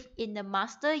receive in the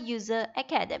Master User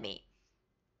Academy.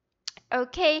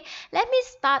 Okay, let me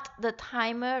start the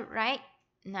timer right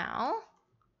now.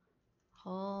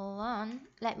 Hold on,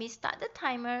 let me start the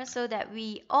timer so that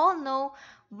we all know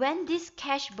when this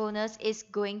cash bonus is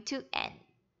going to end.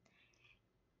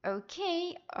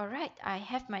 Okay, alright, I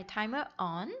have my timer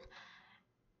on.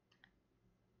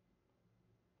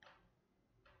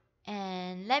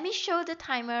 And let me show the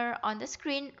timer on the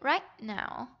screen right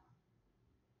now.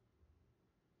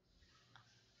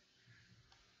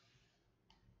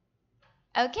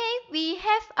 Okay, we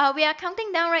are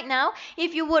counting down right now.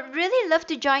 If you would really love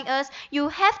to join us, you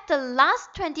have the last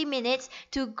 20 minutes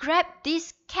to grab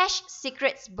this Cash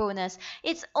Secrets bonus.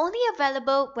 It's only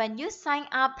available when you sign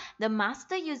up the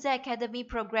Master User Academy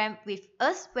program with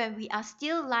us when we are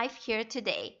still live here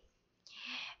today.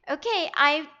 Okay,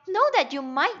 I know that you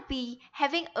might be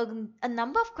having a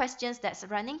number of questions that's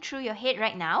running through your head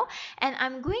right now, and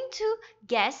I'm going to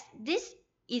guess this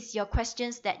is your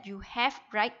questions that you have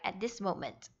right at this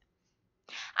moment.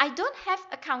 I don't have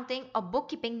accounting or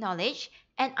bookkeeping knowledge,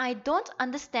 and I don't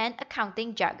understand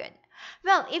accounting jargon.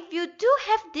 Well, if you do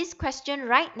have this question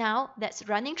right now that's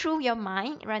running through your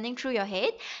mind, running through your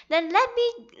head, then let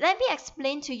me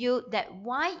explain to you that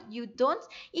why you don't,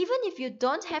 even if you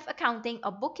don't have accounting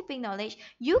or bookkeeping knowledge,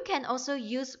 you can also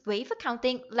use Wave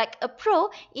Accounting like a pro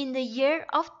in the year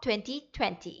of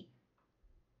 2020.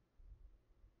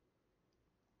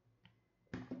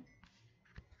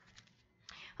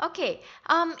 Okay,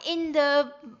 in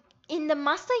the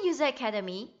Master User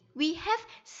Academy, We have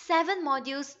 7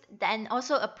 modules and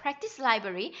also a practice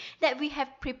library that we have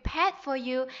prepared for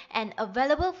you and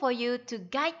available for you to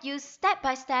guide you step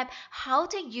by step how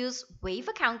to use wave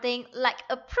accounting like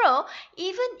a pro,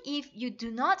 even if you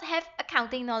do not have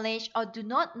accounting knowledge or do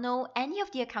not know any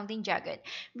of the accounting jargon.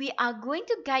 We are going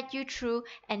to guide you through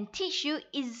and teach you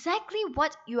exactly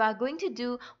what you are going to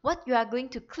do, what you are going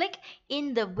to click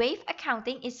in the wave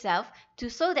accounting itself,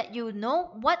 so that you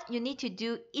know what you need to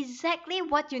do, exactly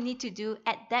what you need to do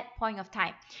at that point of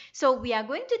time. So we are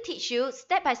going to teach you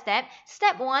step by step.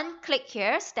 Step 1, click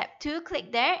here. Step 2,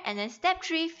 click there. And then step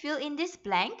 3, fill in this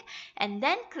blank. And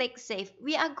then click save.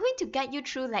 We are going to guide you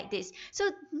through like this. So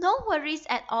no worries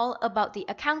at all about the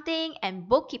accounting and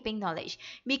bookkeeping knowledge,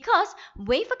 because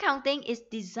wave accounting is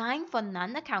designed for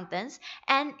non-accountants,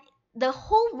 and the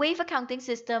whole wave accounting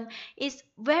system is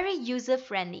very user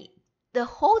friendly. The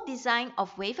whole design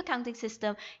of wave accounting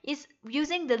system is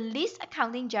using the least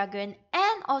accounting jargon,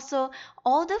 and also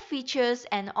all the features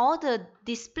and all the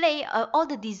display, all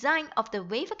the design of the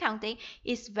wave accounting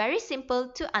is very simple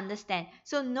to understand.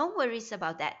 So no worries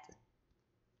about that.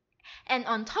 And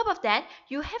on top of that,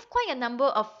 you have quite a number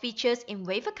of features in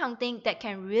wave accounting that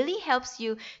can really helps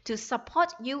you to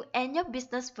support you and your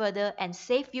business further and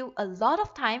save you a lot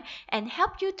of time and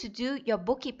help you to do your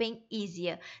bookkeeping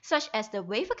easier, such as the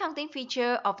wave accounting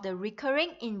feature of the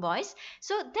recurring invoice.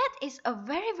 So that is a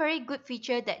very good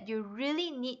feature that you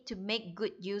really need to make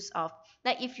good use of.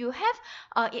 Like if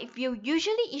you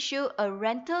usually issue a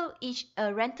rental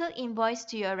invoice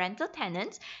to your rental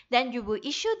tenants, then you will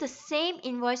issue the same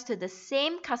invoice to the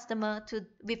same customer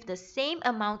with the same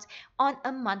amount on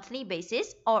a monthly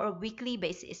basis or a weekly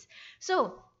basis.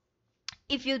 So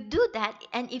if you do that,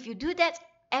 and if you do that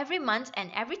every month,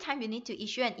 and every time you need to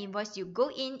issue an invoice, you go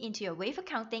into your wave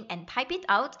accounting and type it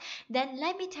out, then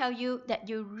let me tell you that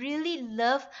you will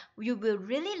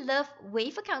really love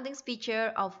wave accounting's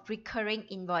feature of recurring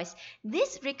invoice.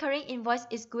 This recurring invoice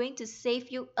is going to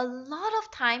save you a lot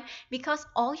of time, because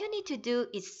all you need to do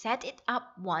is set it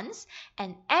up once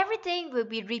and everything will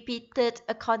be repeated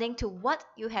according to what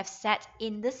you have set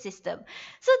in the system.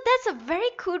 So that's a very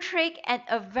cool trick and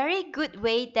a very good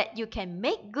way that you can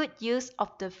make good use of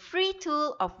the free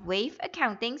tool of wave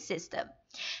accounting system.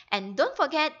 And don't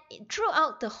forget,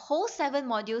 throughout the whole 7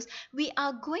 modules, we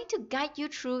are going to guide you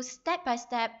through step by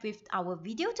step with our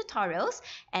video tutorials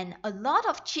and a lot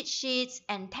of cheat sheets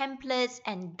and templates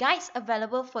and guides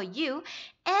available for you.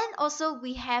 And also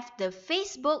we have the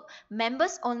Facebook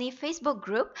members only Facebook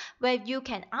group where you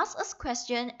can ask us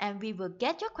questions and we will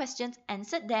get your questions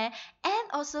answered there, and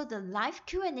also the live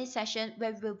Q&A session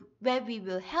where we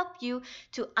will help you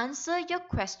to answer your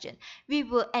question. We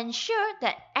will ensure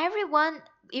that everyone,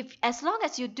 as long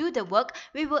as you do the work,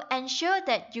 we will ensure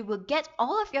that you will get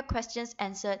all of your questions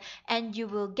answered and you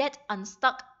will get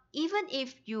unstuck. Even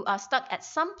if you are stuck at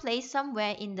some place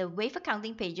somewhere in the wave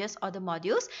accounting pages or the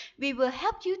modules, we will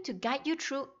help you to guide you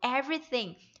through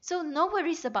everything. So no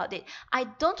worries about it. I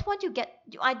don't want you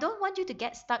to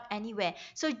get stuck anywhere.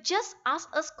 So just ask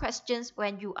us questions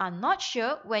when you are not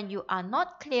sure, when you are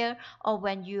not clear, or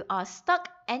when you are stuck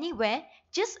anywhere.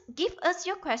 Just give us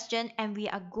your question and we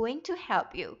are going to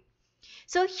help you.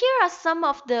 So here are some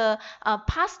of the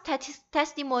past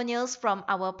testimonials from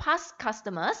our past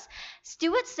customers.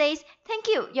 Stuart says, "Thank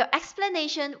you. Your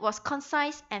explanation was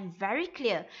concise and very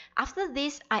clear. After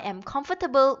this, I am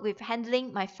comfortable with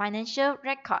handling my financial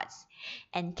records."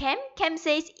 And Cam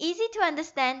says, "Easy to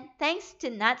understand thanks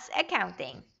to Nuts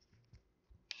Accounting."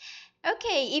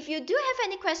 Okay, if you do have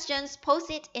any questions, post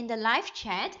it in the live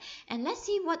chat. And let's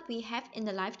see what we have in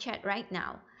the live chat right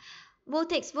now.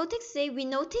 Voltex say, "We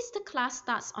noticed the class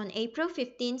starts on April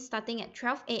 15 starting at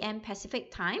 12 a.m.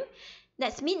 Pacific time."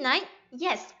 That's midnight?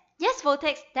 Yes,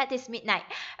 Voltex, that is midnight.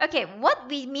 Okay, what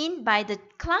we mean by the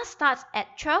class starts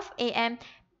at 12 a.m.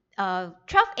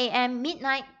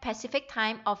 midnight Pacific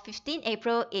time of 15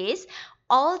 April is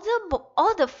all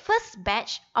the first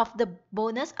batch of the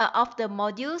bonus of the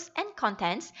modules and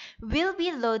contents will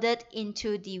be loaded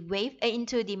into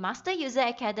the Master User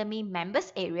Academy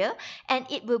members area, and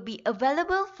it will be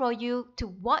available for you to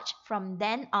watch from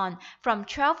then on, from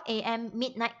 12 a.m.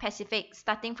 midnight Pacific.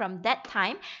 Starting from that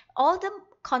time, all the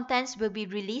contents will be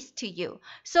released to you.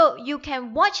 So you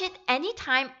can watch it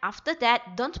anytime after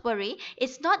that. Don't worry,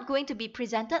 it's not going to be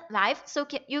presented live, so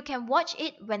you can watch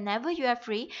it whenever you are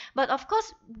free. But of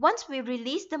course, once we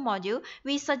release the module,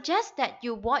 we suggest that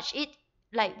you watch it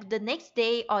like the next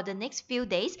day or the next few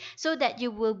days, so that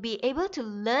you will be able to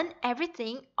learn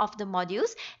everything of the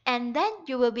modules, and then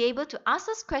you will be able to ask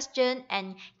us question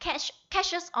and catch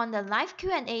us on the live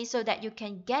Q&A so that you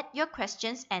can get your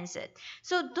questions answered.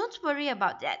 So don't worry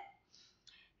about that.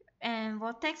 And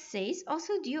Vortex says,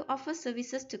 also, do you offer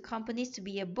services to companies to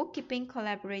be a bookkeeping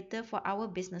collaborator for our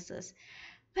businesses?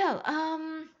 Well,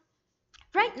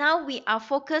 right now, we are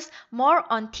focused more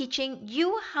on teaching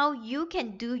you how you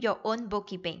can do your own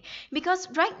bookkeeping. Because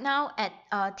right now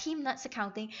at Team Nuts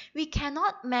Accounting, we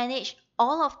cannot manage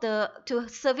to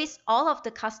service all of the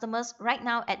customers right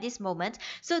now at this moment.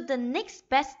 So the next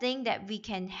best thing that we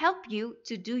can help you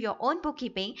to do your own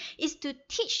bookkeeping is to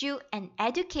teach you and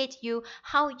educate you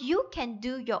how you can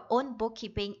do your own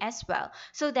bookkeeping as well,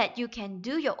 so that you can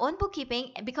do your own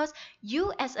bookkeeping, because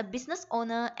you as a business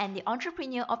owner and the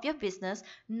entrepreneur of your business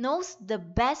knows the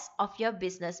best of your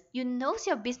business. You knows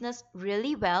your business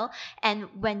really well, and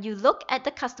when you look at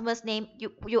the customer's name,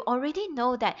 you already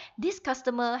know that this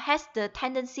customer has the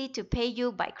tendency to pay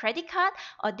you by credit card,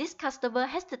 or this customer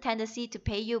has the tendency to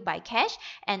pay you by cash,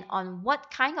 and on what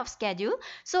kind of schedule.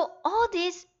 So all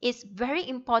this is very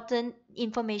important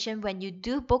information when you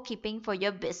do bookkeeping for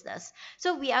your business.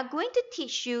 So we are going to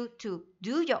teach you to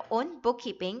do your own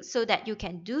bookkeeping so that you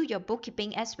can do your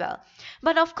bookkeeping as well.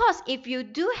 But of course, if you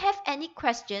do have any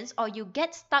questions, or you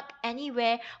get stuck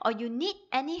anywhere, or you need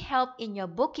any help in your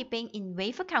bookkeeping in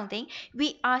Wave Accounting,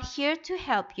 we are here to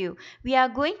help you. We are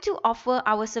going to offer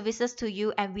our services to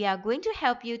you, and we are going to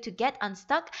help you to get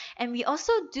unstuck. And we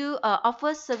also do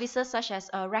offer services such as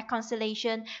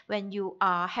reconciliation when you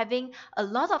are having a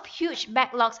lot of huge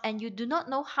backlogs and you do not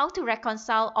know how to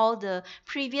reconcile all the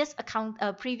previous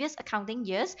accounting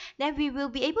years. Then we will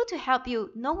be able to help you.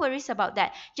 No worries about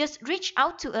that. Just reach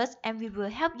out to us and we will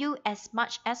help you as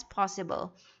much as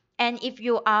possible. And if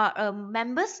you are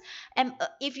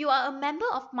if you are a member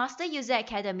of Master User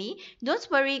Academy, don't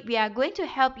worry, we are going to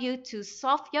help you to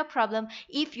solve your problem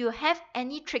if you have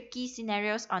any tricky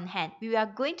scenarios on hand. We are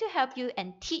going to help you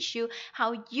and teach you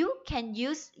how you can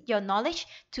use your knowledge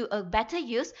to a better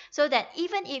use, so that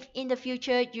even if in the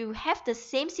future you have the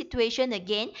same situation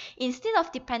again, instead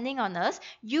of depending on us,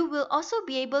 you will also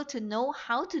be able to know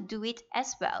how to do it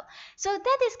as well. So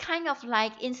that is kind of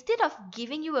like, instead of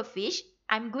giving you a fish,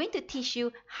 I'm going to teach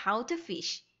you how to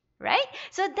fish, right?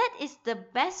 So that is the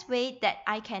best way that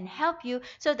I can help you,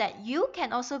 so that you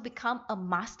can also become a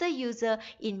master user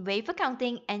in Wave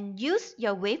Accounting and use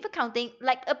your Wave Accounting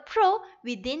like a pro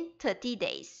within 30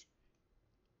 days.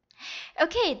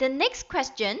 Okay, the next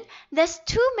question. There's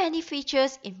too many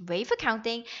features in Wave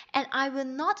Accounting and I will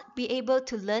not be able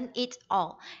to learn it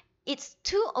all. It's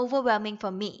too overwhelming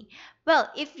for me. Well,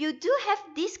 if you do have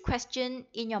this question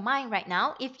in your mind right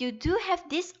now, if you do have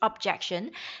this objection,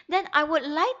 then I would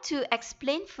like to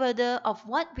explain further of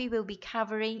what we will be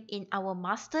covering in our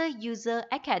Master User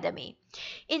Academy.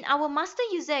 In our Master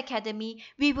User Academy,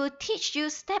 we will teach you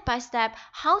step by step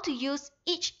how to use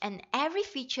each and every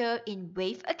feature in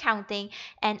Wave Accounting,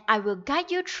 and I will guide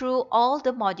you through all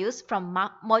the modules from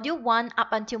Module 1 up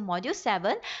until Module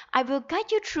 7. I will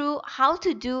guide you through how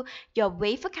to do your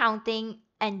Wave Accounting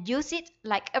and use it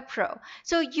like a pro.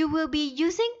 So you will be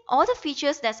using all the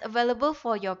features that's available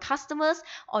for your customers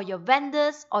or your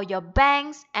vendors or your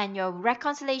banks, and your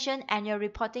reconciliation and your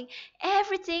reporting.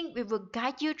 Everything we will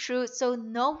guide you through, so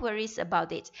no worries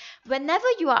about it. Whenever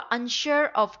you are unsure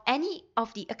of any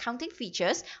of the accounting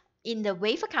features in the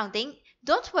Wave Accounting,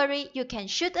 don't worry, you can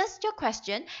shoot us your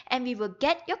question and we will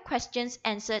get your questions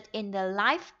answered in the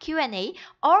live Q&A,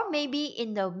 or maybe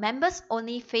in the members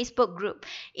only Facebook group.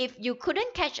 If you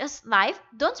couldn't catch us live,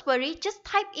 don't worry, just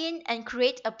type in and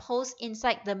create a post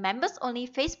inside the members only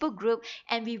Facebook group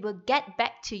and we will get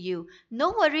back to you.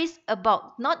 No worries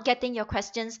about not getting your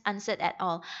questions answered at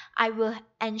all. I will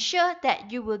ensure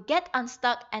that you will get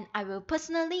unstuck, and I will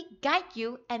personally guide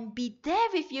you and be there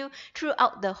with you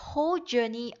throughout the whole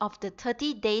journey of the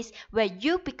 30 days where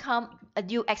you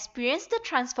experience the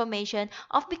transformation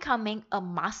of becoming a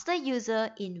master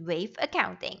user in Wave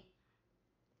Accounting.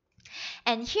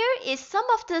 And here is some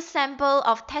of the sample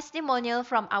of testimonial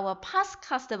from our past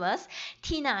customers.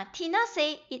 Tina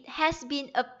say, it has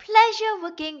been a pleasure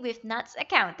working with Nuts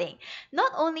Accounting.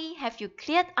 Not only have you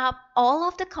cleared up all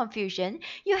of the confusion,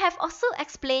 you have also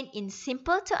explained in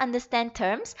simple to understand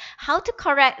terms how to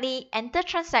correctly enter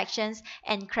transactions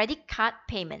and credit card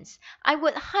payments. I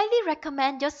would highly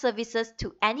recommend your services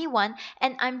to anyone,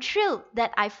 and I'm thrilled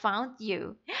that I found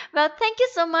you. Well, thank you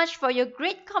so much for your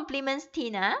great compliments,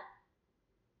 Tina.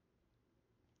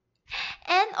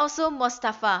 And also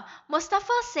Mustafa.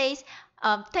 Mustafa says,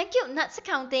 Thank you, Nuts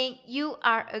Accounting. You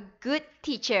are a good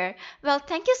teacher. Well,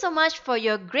 thank you so much for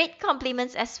your great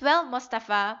compliments as well,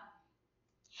 Mustafa.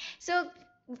 So,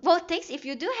 Voltix, if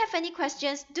you do have any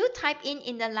questions, do type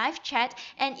in the live chat.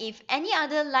 And if any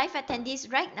other live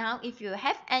attendees right now, if you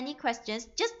have any questions,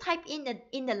 just type in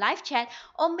the live chat.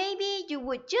 Or maybe you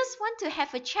would just want to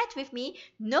have a chat with me.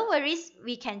 No worries,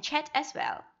 we can chat as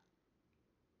well.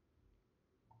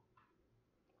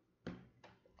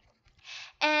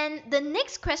 And the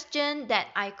next question that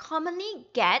I commonly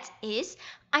get is,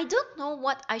 I don't know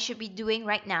what I should be doing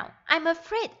right now. I'm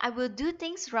afraid I will do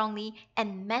things wrongly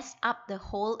and mess up the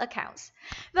whole accounts.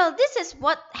 Well, this is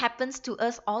what happens to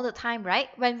us all the time, right?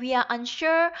 When we are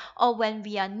unsure or when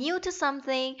we are new to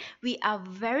something, we are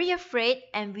very afraid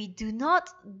and we do not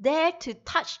dare to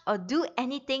touch or do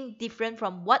anything different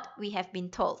from what we have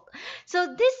been told.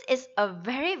 So this is a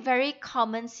very, very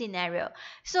common scenario.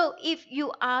 So if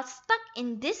you are stuck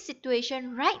in this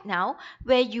situation right now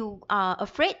where you are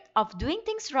afraid of doing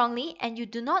things wrongly and you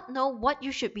do not know what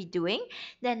you should be doing,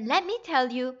 then let me tell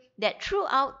you that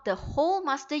throughout the whole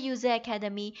Master User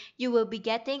Academy, you will be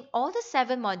getting all the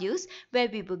 7 modules where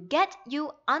we will get you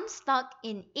unstuck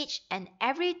in each and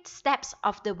every steps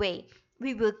of the way.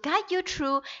 We will guide you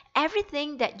through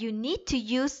everything that you need to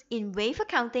use in Wave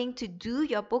Accounting to do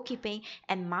your bookkeeping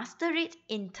and master it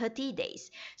in 30 days.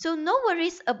 So no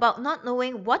worries about not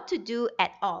knowing what to do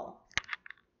at all.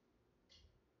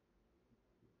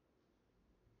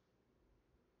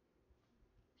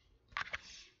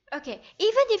 Okay,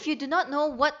 even if you do not know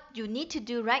what you need to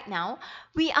do right now,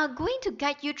 we are going to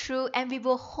guide you through and we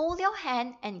will hold your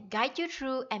hand and guide you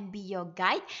through and be your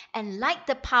guide and light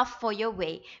the path for your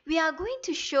way. We are going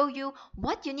to show you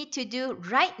what you need to do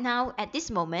right now at this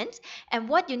moment and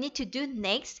what you need to do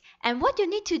next and what you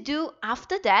need to do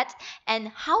after that and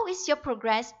how is your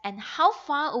progress and how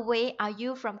far away are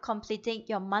you from completing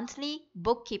your monthly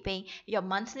bookkeeping, your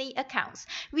monthly accounts.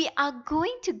 We are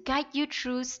going to guide you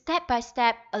through step by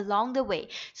step along the way.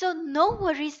 So no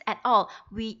worries at all.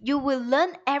 You will learn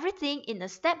everything in a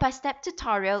step-by-step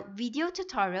tutorial, video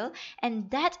tutorial, and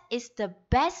that is the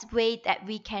best way that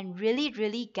we can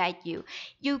really guide you.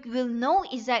 You will know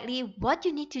exactly what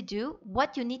you need to do,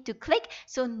 what you need to click,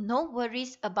 so no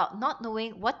worries about not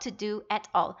knowing what to do at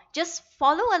all. Just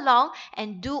follow along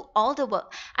and do all the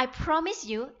work. I promise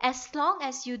you, as long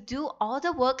as you do all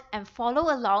the work and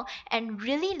follow along and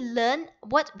really learn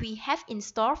what we have in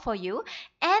store for you,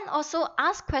 and also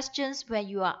ask questions when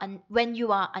you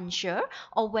are unsure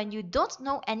or when you don't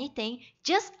know anything,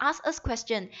 just ask us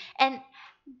question. And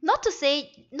not to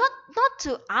say not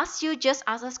to ask you just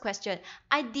ask us question,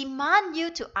 I demand you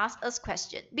to ask us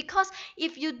question, because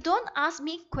if you don't ask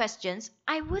me questions,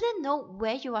 I wouldn't know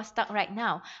where you are stuck right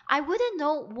now. I wouldn't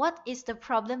know what is the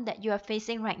problem that you are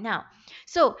facing right now.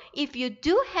 So if you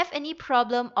do have any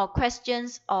problem or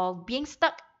questions or being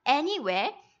stuck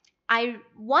anywhere, I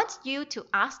want you to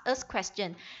ask us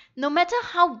question. No matter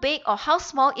how big or how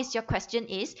small is your question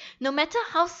is, no matter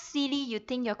how silly you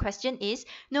think your question is,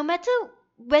 no matter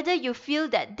whether you feel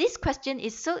that this question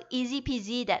is so easy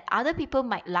peasy that other people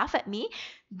might laugh at me,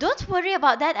 don't worry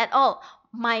about that at all.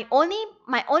 My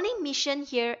only mission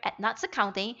here at Nuts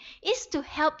Accounting is to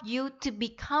help you to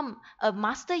become a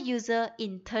master user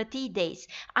in 30 days.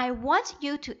 I want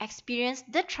you to experience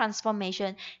the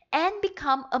transformation and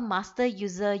become a master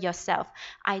user yourself.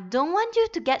 I don't want you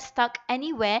to get stuck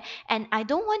anywhere, and I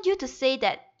don't want you to say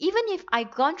that even if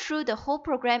I've gone through the whole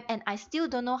program and I still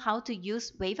don't know how to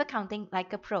use Wave Accounting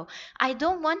like a pro. I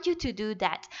don't want you to do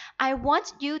that. I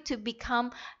want you to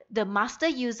become the master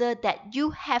user that you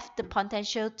have the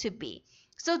potential to be.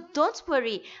 So don't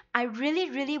worry. I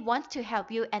really want to help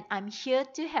you, and I'm here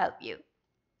to help you.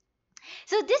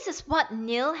 So this is what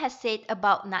Neil has said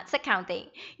about Nuts Accounting.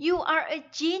 You are a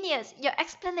genius. Your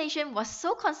explanation was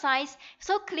so concise,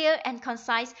 so clear and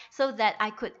concise, so that I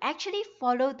could actually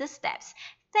follow the steps.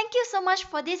 Thank you so much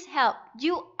for this help.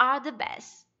 You are the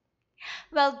best.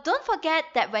 Well, don't forget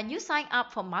that when you sign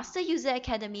up for Master User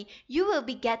Academy, you will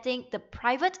be getting the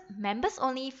private members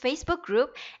only Facebook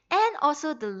group and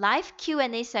also the live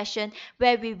Q&A session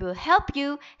where we will help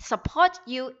you, support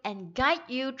you and guide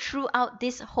you throughout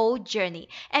this whole journey.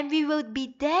 And we will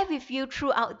be there with you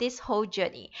throughout this whole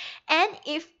journey. And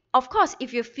of course,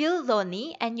 if you feel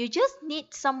lonely and you just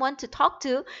need someone to talk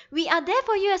to, we are there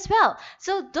for you as well.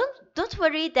 So don't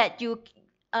worry that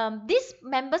this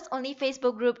members only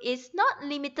Facebook group is not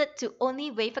limited to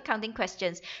only Wave Accounting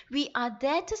questions. We are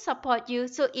there to support you.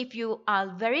 So if you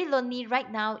are very lonely right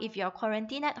now, if you're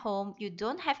quarantined at home, you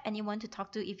don't have anyone to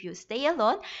talk to, if you stay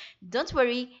alone, don't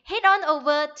worry. Head on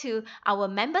over to our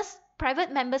members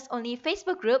private members only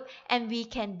Facebook group, and we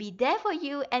can be there for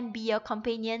you and be your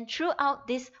companion throughout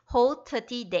this whole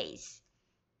 30 days.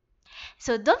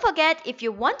 So don't forget, if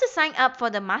you want to sign up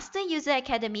for the Master User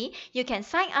Academy, you can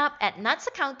sign up at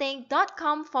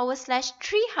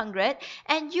nutsaccounting.com/300,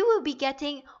 and you will be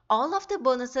getting all of the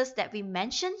bonuses that we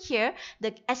mentioned here,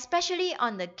 especially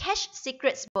on the Cash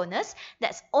Secrets bonus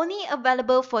that's only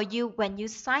available for you when you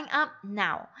sign up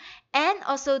now. And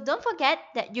also don't forget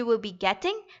that you will be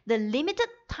getting the limited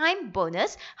time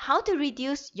bonus, how to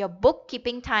reduce your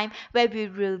bookkeeping time, where we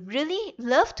will really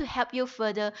love to help you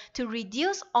further to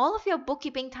reduce all of your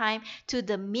bookkeeping time to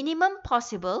the minimum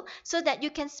possible, so that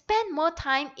you can spend more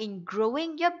time in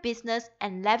growing your business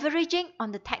and leveraging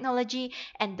on the technology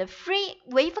and the free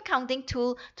wave accounting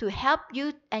tool to help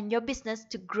you and your business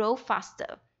to grow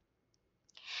faster.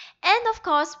 And of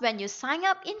course, when you sign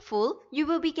up in full, you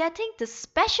will be getting the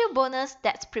special bonus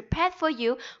that's prepared for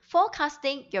you,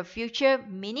 forecasting your future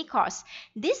mini course.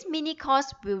 This mini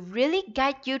course will really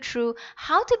guide you through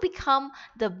how to become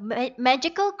the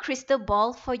magical crystal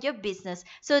ball for your business,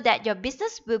 so that your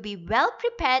business will be well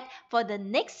prepared for the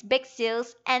next big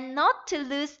sales and not to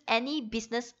lose any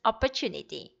business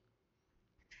opportunity.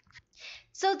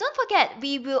 So don't forget,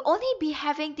 we will only be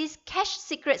having these cash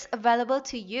secrets available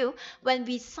to you when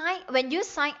you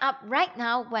sign up right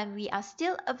now, when we are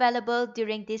still available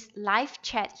during this live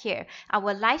chat here,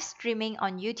 our live streaming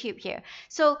on YouTube here.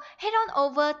 So head on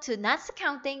over to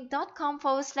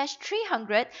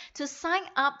nutsaccounting.com/300 to sign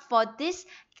up for this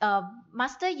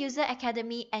Master User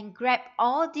Academy and grab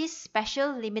all these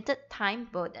special limited time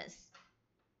bonus.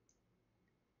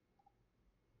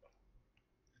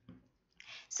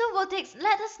 So Vortex,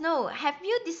 let us know, have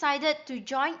you decided to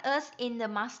join us in the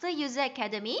Master User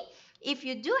Academy? If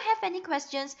you do have any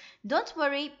questions, don't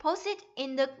worry, post it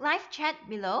in the live chat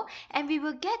below and we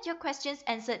will get your questions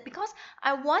answered, because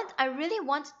I really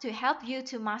want to help you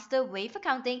to master wave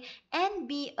accounting and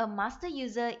be a master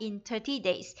user in 30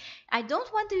 days. I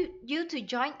don't want you to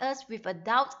join us with a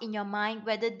doubt in your mind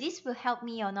whether this will help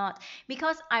me or not,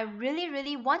 because I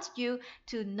really want you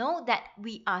to know that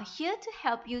we are here to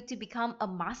help you to become a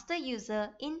master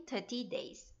user in 30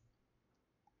 days.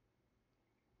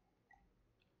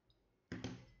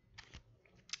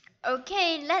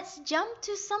 Okay, let's jump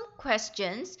to some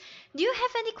questions. Do you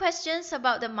have any questions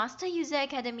about the Master User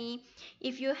Academy?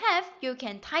 If you have, you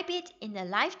can type it in the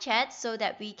live chat so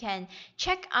that we can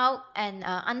check out and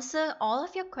answer all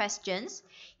of your questions.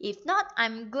 If not,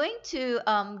 I'm going to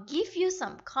give you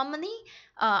some commonly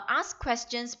asked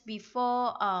questions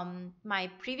before my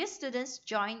previous students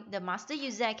join the Master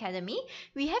User Academy.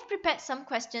 We have prepared some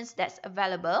questions that's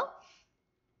available.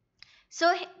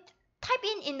 So type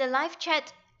in the live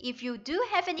chat. If you do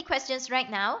have any questions right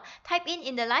now, type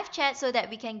in the live chat so that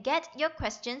we can get your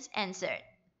questions answered.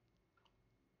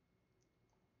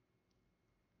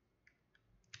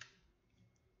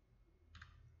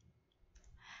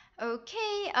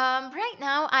 Okay, right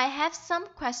now I have some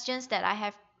questions that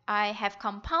I have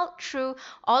compiled through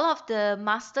all of the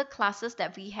master classes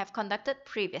that we have conducted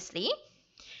previously.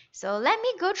 So let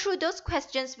me go through those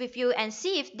questions with you and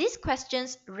see if these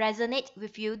questions resonate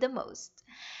with you the most.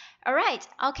 Alright,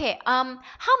 okay,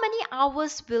 how many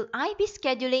hours will I be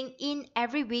scheduling in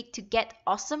every week to get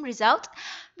awesome results?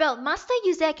 Well, Master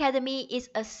User Academy is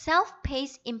a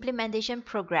self-paced implementation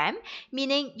program,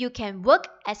 meaning you can work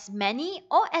as many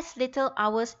or as little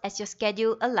hours as your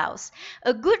schedule allows.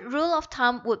 A good rule of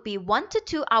thumb would be 1 to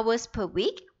 2 hours per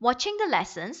week watching the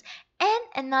lessons, and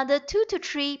another 2 to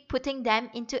 3 putting them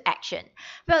into action.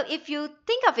 Well, if you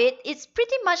think of it, it's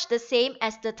pretty much the same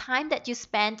as the time that you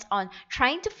spent on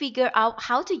trying to figure out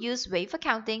how to use wave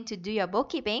accounting to do your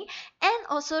bookkeeping, and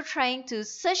also trying to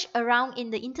search around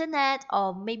in the internet,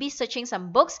 or maybe searching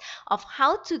some books of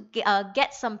how to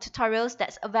get some tutorials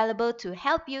that's available to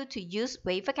help you to use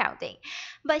wave accounting.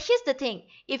 But here's the thing,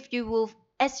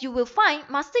 as you will find,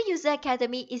 Master User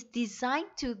Academy is designed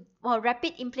for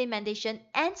rapid implementation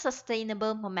and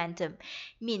sustainable momentum.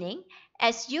 Meaning,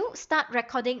 as you start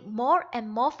recording more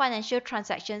and more financial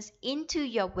transactions into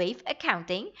your wave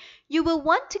accounting, you will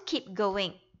want to keep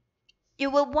going. You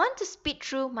will want to speed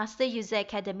through Master User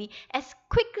Academy as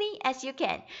quickly as you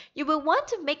can. You will want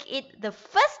to make it the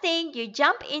first thing you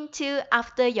jump into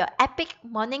after your epic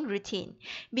morning routine.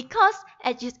 Because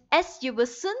as you will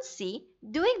soon see,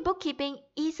 doing bookkeeping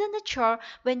isn't a chore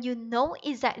when you know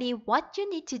exactly what you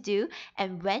need to do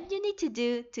and when you need to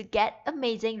do to get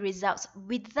amazing results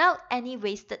without any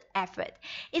wasted effort.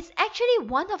 It's actually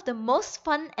one of the most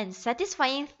fun and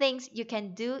satisfying things you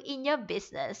can do in your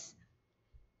business.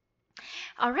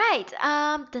 All right.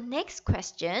 The next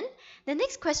question. The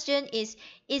next question is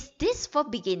this for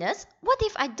beginners? What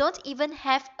if I don't even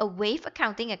have a Wave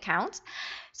accounting account?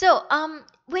 So,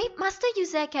 Wave Master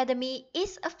User Academy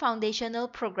is a foundational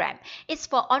program. It's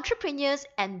for entrepreneurs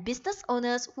and business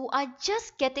owners who are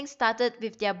just getting started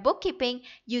with their bookkeeping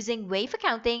using Wave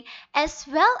accounting, as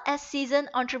well as seasoned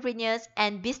entrepreneurs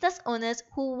and business owners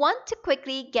who want to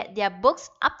quickly get their books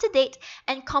up to date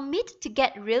and commit to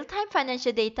get real-time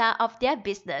financial data of their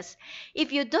business.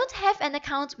 If you don't have an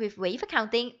account with Wave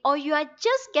accounting or you are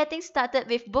just getting started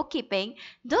with bookkeeping,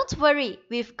 don't worry,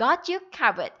 we've got you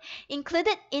covered.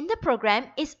 Included in the program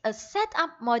is a setup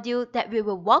module that we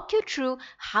will walk you through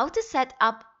how to set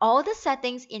up all the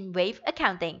settings in Wave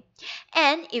accounting.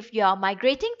 And if you are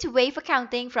migrating to Wave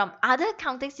accounting from other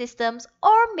accounting systems,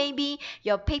 or maybe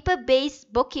your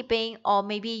paper-based bookkeeping, or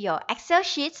maybe your Excel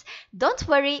sheets, don't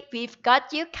worry, we've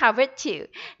got you covered too.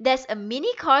 There's a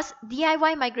mini course,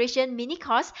 DIY migration mini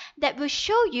course, that will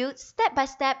show you step by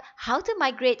step how to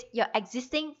migrate your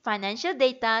existing financial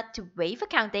data to Wave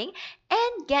accounting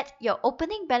and get your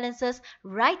opening balances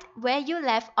right where you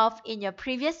left off in your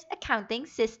previous accounting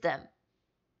system.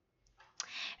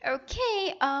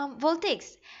 Okay,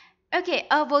 Voltix. Okay,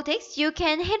 Voltix, you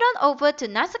can head on over to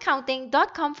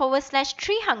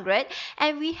nutsaccounting.com/300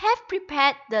 and we have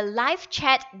prepared the live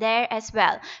chat there as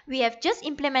well. We have just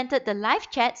implemented the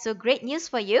live chat, so great news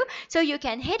for you. So you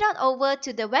can head on over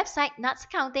to the website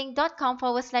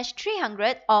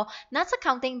nutsaccounting.com/300 or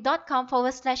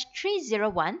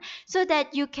nutsaccounting.com/301 so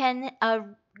that you can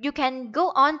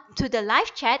go on to the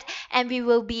live chat, and we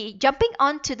will be jumping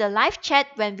on to the live chat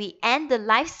when we end the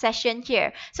live session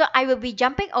here. So I will be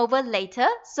jumping over later.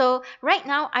 So right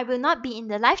now I will not be in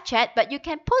the live chat, but you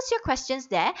can post your questions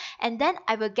there and then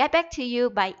I will get back to you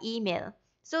by email.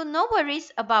 So no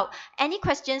worries about any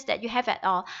questions that you have at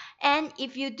all. And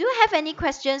if you do have any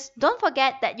questions, don't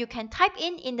forget that you can type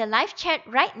in the live chat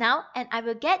right now and I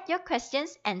will get your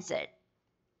questions answered.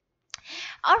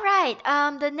 All right,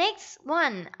 the next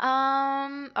one.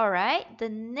 All right, the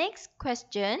next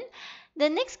question. The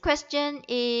next question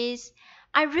is,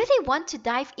 I really want to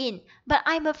dive in, but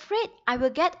I'm afraid I will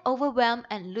get overwhelmed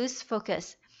and lose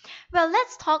focus. Well,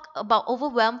 let's talk about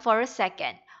overwhelm for a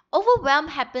second. Overwhelm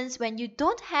happens when you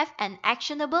don't have an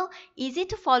actionable, easy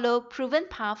to follow, proven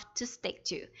path to stick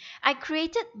to. I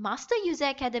created Master User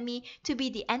Academy to be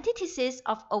the antithesis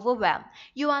of overwhelm.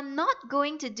 You are not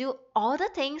going to do all the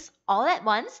things all at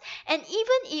once, and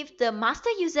even if the Master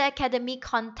User Academy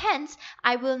contents,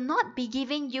 I will not be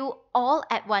giving you all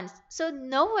at once. So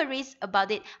no worries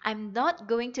about it. I'm not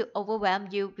going to overwhelm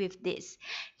you with this.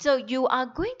 So you are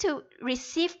going to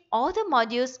receive all the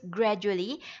modules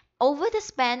gradually over the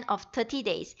span of 30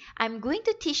 days. I'm going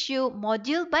to teach you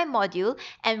module by module,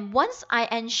 and once I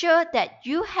ensure that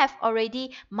you have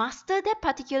already mastered that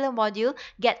particular module,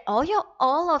 get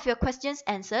all of your questions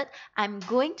answered, I'm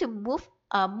going to move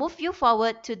you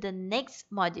forward to the next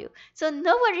module. So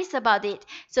no worries about it.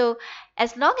 So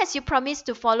as long as you promise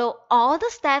to follow all the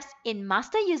steps in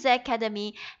Master User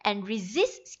Academy and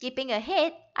resist skipping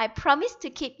ahead, I promise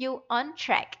to keep you on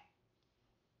track.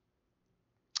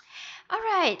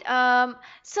 Alright,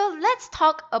 so let's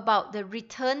talk about the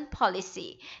return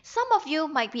policy. Some of you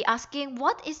might be asking,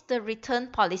 what is the return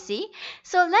policy?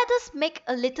 So let us make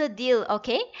a little deal,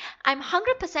 okay? I'm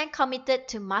 100% committed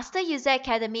to Master User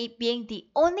Academy being the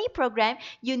only program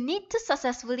you need to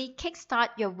successfully kickstart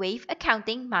your Wave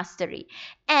accounting mastery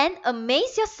and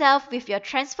amaze yourself with your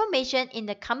transformation in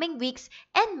the coming weeks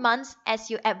and months as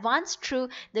you advance through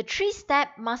the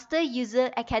 3-step Master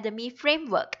User Academy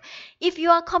framework. If you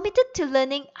are committed to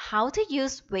learning how to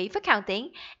use Wave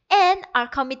accounting and are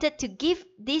committed to give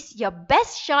this your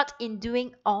best shot in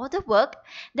doing all the work,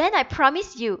 then I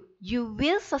promise you, you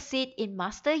will succeed in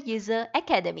Master User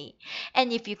Academy.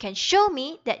 And if you can show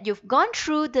me that you've gone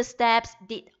through the steps,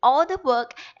 did all the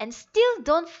work, and still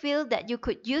don't feel that you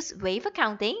could use Wave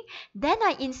accounting, then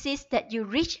I insist that you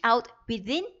reach out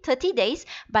within 30 days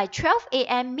by 12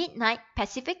 a.m. midnight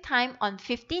Pacific time on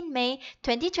 15 May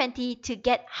 2020 to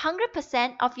get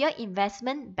 100% of your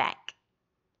investment back.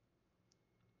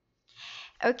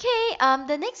 Okay,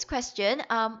 the next question,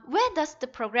 where does the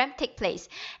program take place?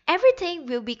 Everything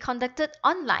will be conducted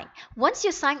online. Once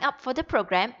you sign up for the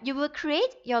program, you will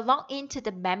create your login to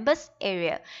the members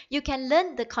area. You can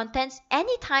learn the contents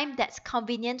anytime that's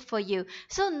convenient for you.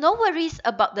 So no worries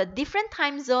about the different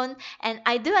time zone, and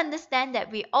I do understand that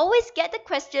we always get the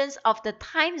questions of the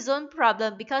time zone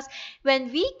problem, because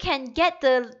when we can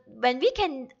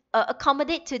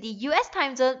accommodate to the US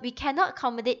time zone, we cannot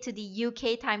accommodate to the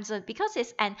UK time zone because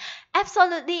it's an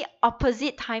absolutely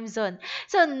opposite time zone.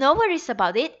 So no worries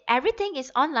about it. Everything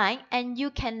is online and you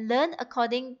can learn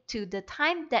according to the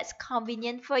time that's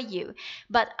convenient for you.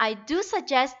 But I do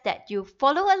suggest that you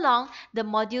follow along the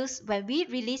modules. When we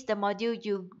release the module,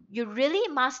 you really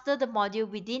master the module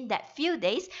within that few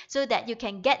days so that you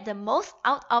can get the most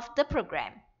out of the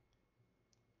program.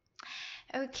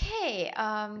 Okay,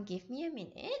 give me a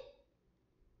minute.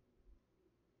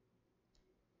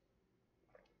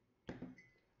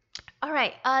 All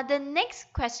right, the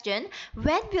next question,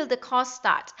 when will the course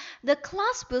start? The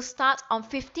class will start on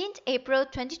 15th April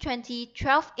 2020,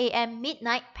 12 a.m.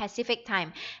 midnight Pacific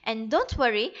time. And don't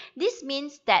worry, this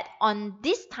means that on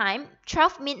this time,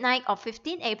 12 midnight of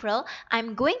 15th April,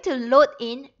 I'm going to load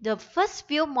in the first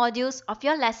few modules of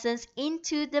your lessons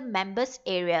into the members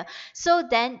area. So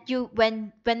then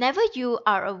whenever you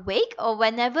are awake or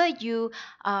whenever you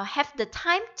have the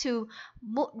time to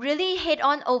really head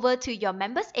on over to your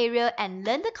members area and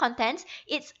learn the contents,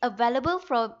 it's available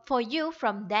for you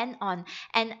from then on.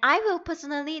 And I will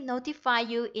personally notify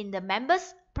you in the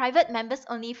private members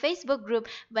only Facebook group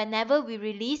whenever we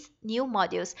release new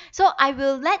modules. So I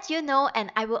will let you know,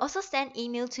 and I will also send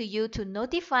email to you to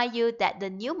notify you that the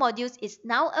new modules is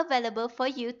now available for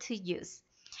you to use.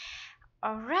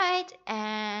 Alright,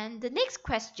 and the next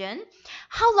question,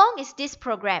 how long is this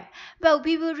program? Well,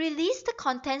 we will release the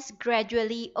contents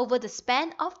gradually over the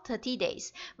span of 30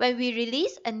 days. When we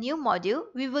release a new module,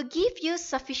 we will give you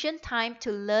sufficient time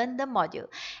to learn the module.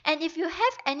 And if you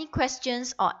have any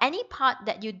questions or any part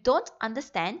that you don't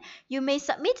understand, you may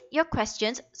submit your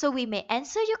questions so we may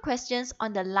answer your questions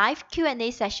on the live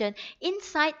Q&A session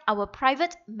inside our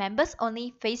private members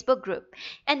only Facebook group.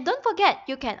 And don't forget,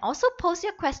 you can also post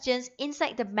your questions inside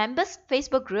the members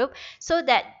Facebook group so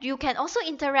that you can also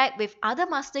interact with other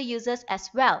master users as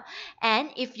well.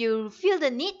 And if you feel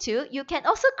the need to, you can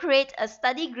also create a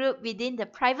study group within the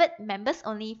private members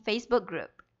only Facebook group.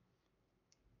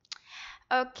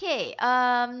 Okay,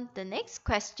 the next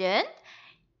question.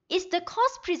 Is the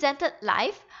course presented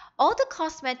live? All the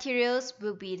course materials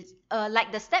will be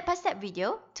like the step-by-step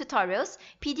video, tutorials,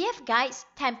 PDF guides,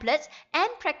 templates, and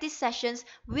practice sessions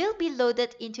will be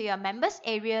loaded into your members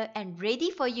area and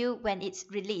ready for you when it's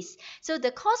released. So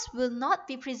the course will not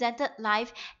be presented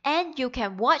live and you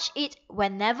can watch it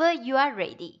whenever you are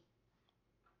ready.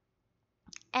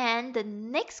 And the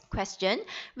next question,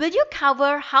 will you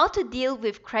cover how to deal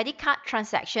with credit card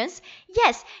transactions?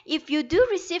 Yes, if you do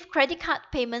receive credit card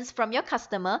payments from your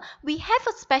customer, we have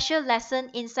a special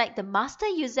lesson inside the Master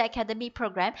User Academy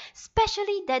program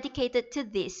specially dedicated to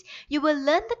this. You will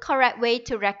learn the correct way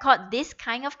to record this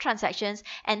kind of transactions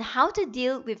and how to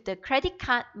deal with the credit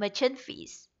card merchant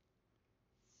fees.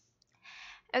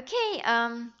 Okay,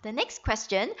 the next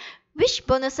question. Which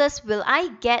bonuses will I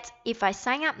get if I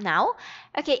sign up now?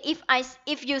 Okay,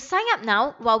 if you sign up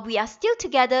now while we are still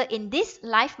together in this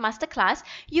live masterclass,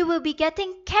 you will be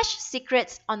getting cash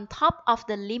secrets on top of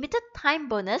the limited time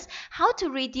bonus, how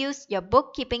to reduce your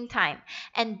bookkeeping time.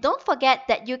 And don't forget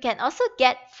that you can also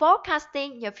get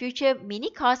forecasting your future mini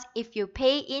course if you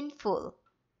pay in full.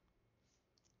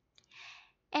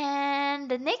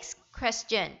 And the next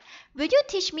question, will you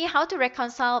teach me how to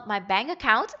reconcile my bank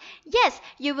account? Yes,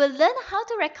 you will learn how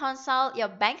to reconcile your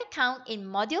bank account in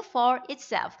Module 4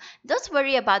 itself. Don't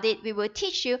worry about it, we will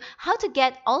teach you how to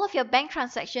get all of your bank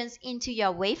transactions into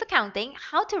your Wave accounting,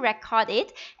 how to record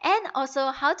it, and also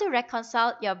how to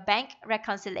reconcile your bank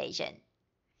reconciliation.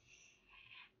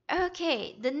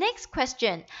 Okay, the next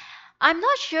question. I'm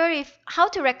not sure how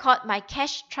to record my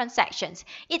cash transactions.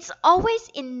 It's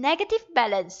always in negative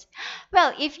balance.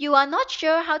 Well, if you are not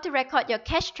sure how to record your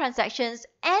cash transactions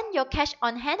and your cash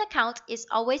on hand account is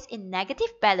always in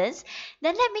negative balance,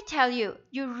 then let me tell you,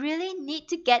 you really need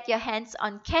to get your hands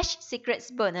on Cash Secrets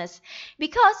bonus.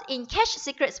 Because in Cash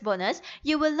Secrets bonus,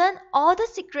 you will learn all the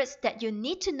secrets that you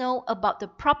need to know about the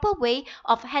proper way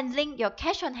of handling your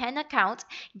cash on hand account,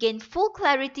 gain full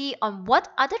clarity on what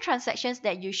are the transactions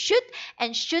that you should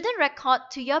and shouldn't record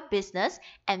to your business,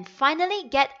 and finally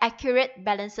get accurate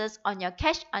balances on your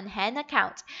cash on hand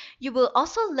account. You will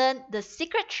also learn the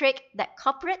secret trick that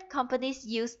corporate companies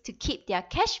use to keep their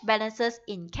cash balances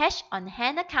in cash on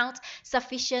hand accounts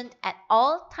sufficient at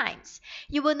all times.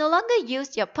 You will no longer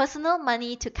use your personal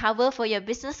money to cover for your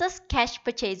business's cash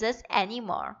purchases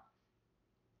anymore.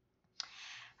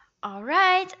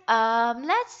 Alright,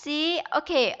 let's see.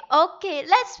 Okay,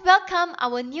 let's welcome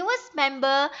our newest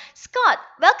member, Scott.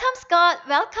 Welcome, Scott.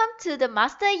 Welcome to the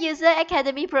Master User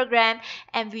Academy program,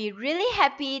 and we're really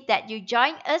happy that you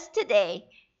joined us today.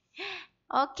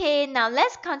 Okay, now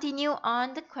let's continue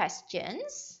on the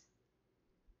questions.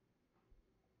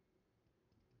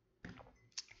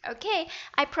 Okay,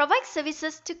 I provide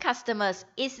services to customers.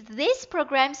 Is this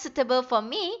program suitable for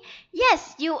me?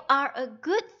 Yes, you are a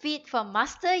good fit for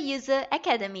Master User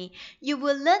Academy. You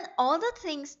will learn all the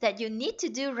things that you need to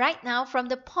do right now from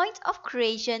the point of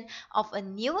creation of a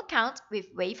new account with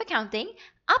Wave Accounting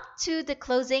up to the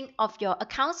closing of your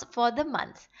accounts for the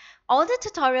month. All the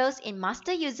tutorials in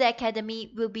Master User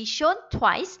Academy will be shown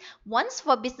twice, once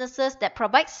for businesses that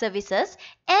provide services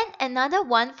and another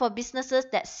one for businesses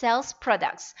that sells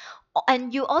products.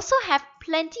 And you also have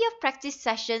plenty of practice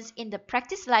sessions in the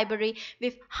practice library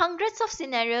with hundreds of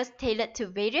scenarios tailored to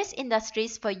various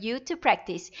industries for you to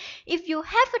practice. If you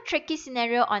have a tricky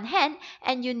scenario on hand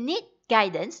and you need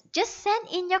guidance, just send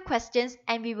in your questions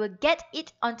and we will get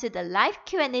it onto the live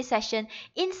Q&A session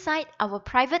inside our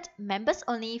private members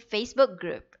only Facebook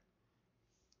group.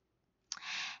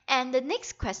 And the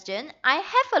next question, I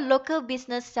have a local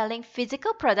business selling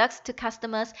physical products to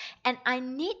customers and I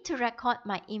need to record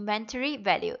my inventory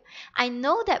value. I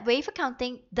know that Wave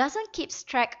Accounting doesn't keep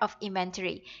track of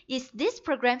inventory. Is this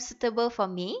program suitable for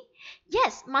me?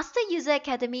 Yes, Master User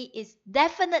Academy is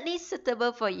definitely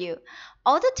suitable for you.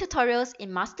 All the tutorials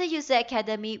in Master User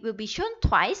Academy will be shown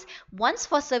twice, once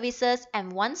for services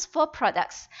and once for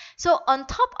products. So on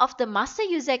top of the Master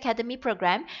User Academy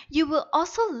program, you will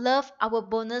also love our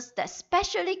bonus that's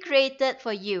specially created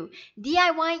for you,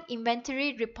 DIY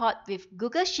Inventory Report with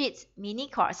Google Sheets mini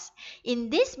course. In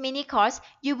this mini course,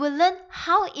 you will learn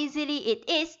how easily it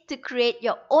is to create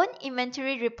your own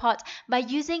inventory report by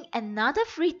using another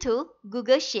free tool,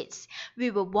 Google Sheets.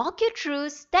 We will walk you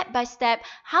through step by step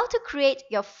how to create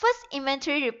your first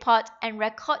inventory report and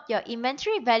record your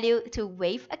inventory value to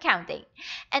Wave Accounting.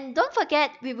 And don't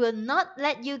forget, we will not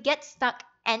let you get stuck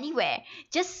anywhere.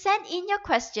 Just send in your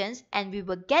questions and we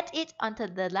will get it onto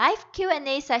the live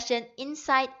Q&A session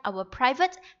inside our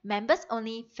private members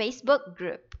only Facebook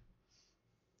group.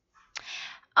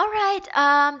 Alright,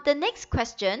 the next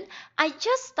question. I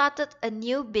just started a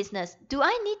new business. Do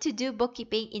I need to do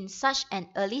bookkeeping in such an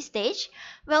early stage?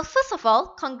 Well, first of all,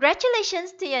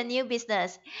 congratulations to your new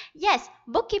business. Yes,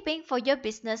 bookkeeping for your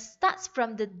business starts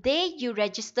from the day you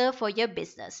register for your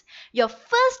business. Your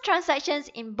first transactions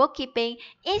in bookkeeping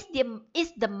is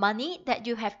the money that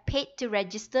you have paid to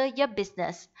register your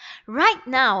business. Right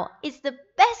now is the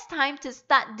best time to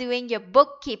start doing your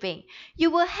bookkeeping. You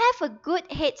will have a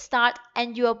good head start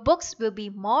and your books will be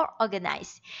more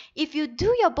organized. If you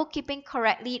do your bookkeeping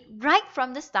correctly right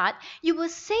from the start, you will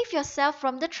save yourself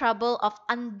from the trouble of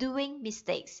undoing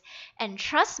mistakes. And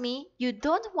trust me, you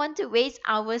don't want to waste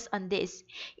hours on this.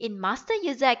 In Master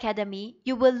User Academy,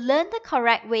 you will learn the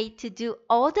correct way to do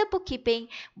all the bookkeeping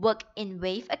work in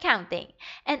Wave Accounting.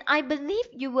 And I believe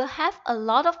you will have a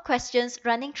lot of questions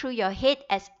running through your head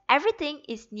as everything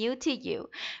is new to you.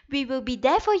 We will be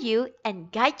there for you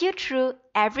and guide you through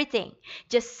everything.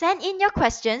 Just send in your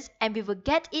questions and we will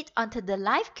get it onto the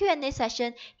live Q&A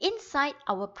session inside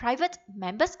our private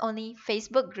members only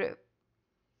Facebook group.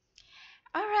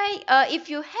 Alright, if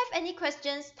you have any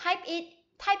questions, type it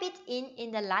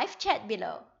in the live chat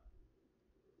below.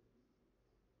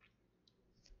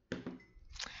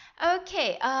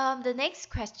 Okay, the next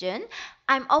question.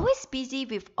 I'm always busy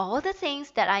with all the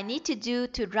things that I need to do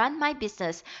to run my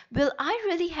business. Will I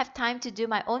really have time to do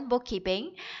my own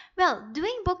bookkeeping? Well,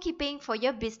 doing bookkeeping for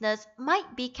your business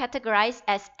might be categorized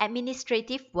as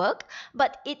administrative work,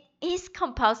 but it is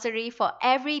compulsory for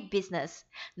every business.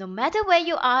 No matter where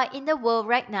you are in the world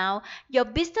right now, your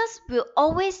bookkeeping will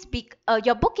always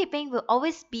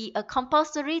be a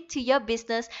compulsory to your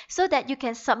business so that you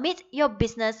can submit your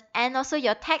business and also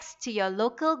your tax to your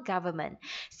local government.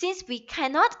 Since we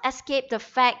cannot escape the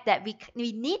fact that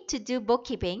we need to do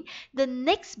bookkeeping, the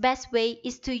next best way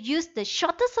is to use the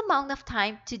shortest amount of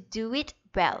time to do it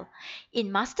well.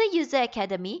 In Master User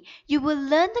Academy, you will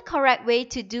learn the correct way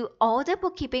to do all the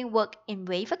bookkeeping work in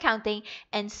Wave Accounting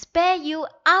and spare you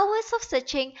hours of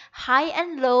searching high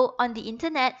and low on the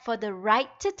internet for the right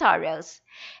tutorials.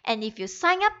 And if you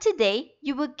sign up today,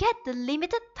 you will get the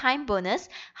limited time bonus,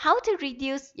 how to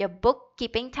reduce your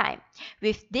bookkeeping time.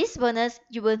 With this bonus,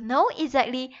 you will know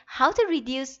exactly how to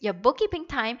reduce your bookkeeping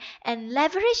time and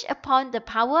leverage upon the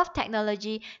power of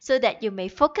technology so that you may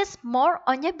focus more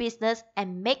on your business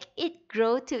and make it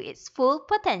grow to its full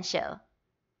potential.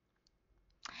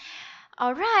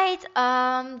 Alright,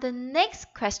 the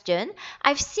next question.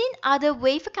 I've seen other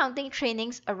Wave Accounting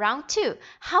trainings around too.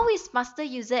 How is Master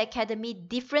User Academy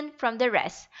different from the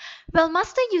rest? Well,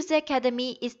 Master User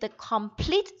Academy is the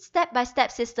complete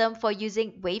step-by-step system for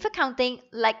using Wave Accounting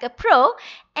like a pro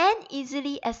and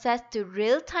easily access to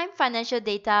real-time financial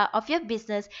data of your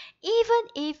business even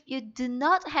if you do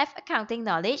not have accounting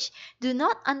knowledge, do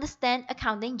not understand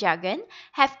accounting jargon,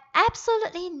 have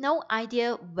absolutely no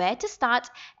idea where to start,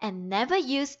 and never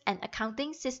used an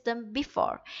accounting system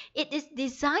before. It is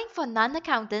designed for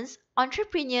non-accountants,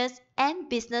 entrepreneurs, and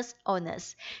business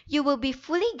owners. You will be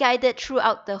fully guided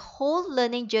throughout the whole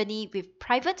learning journey with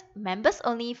private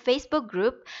members-only Facebook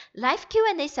group, live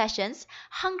Q&A sessions,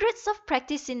 hundreds of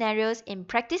practice scenarios in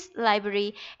practice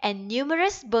library, and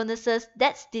numerous bonuses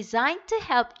that's designed to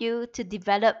help you to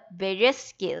develop various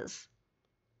skills.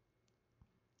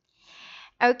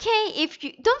 Okay, if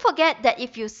you don't forget that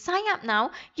if you sign up now,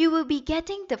 you will be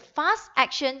getting the fast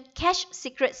action cash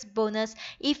secrets bonus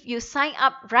if you sign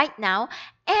up right now,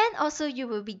 and also you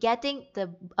will be getting the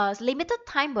limited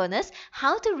time bonus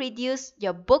how to reduce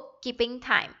your bookkeeping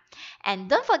time. And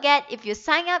don't forget, if you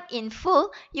sign up in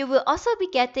full, you will also be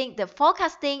getting the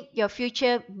forecasting your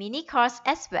future mini course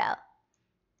as well.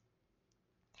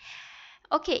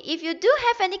 Okay, if you do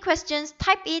have any questions,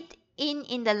 type it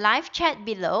in the live chat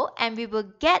below and we will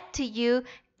get to you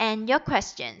and your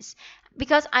questions.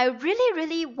 Because I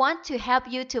really want to help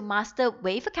you to master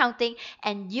wave accounting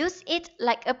and use it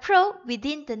like a pro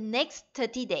within the next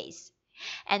 30 days.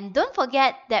 And don't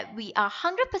forget that we are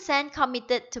 100%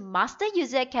 committed to Master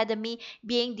User Academy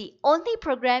being the only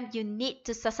program you need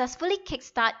to successfully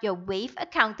kickstart your Wave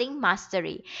accounting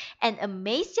mastery and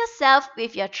amaze yourself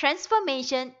with your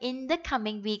transformation in the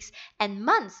coming weeks and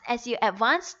months as you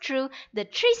advance through the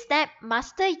 3-step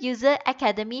Master User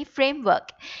Academy framework.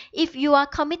 If you are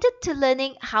committed to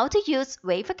learning how to use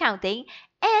Wave accounting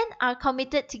and are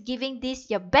committed to giving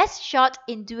this your best shot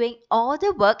in doing all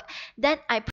the work, then I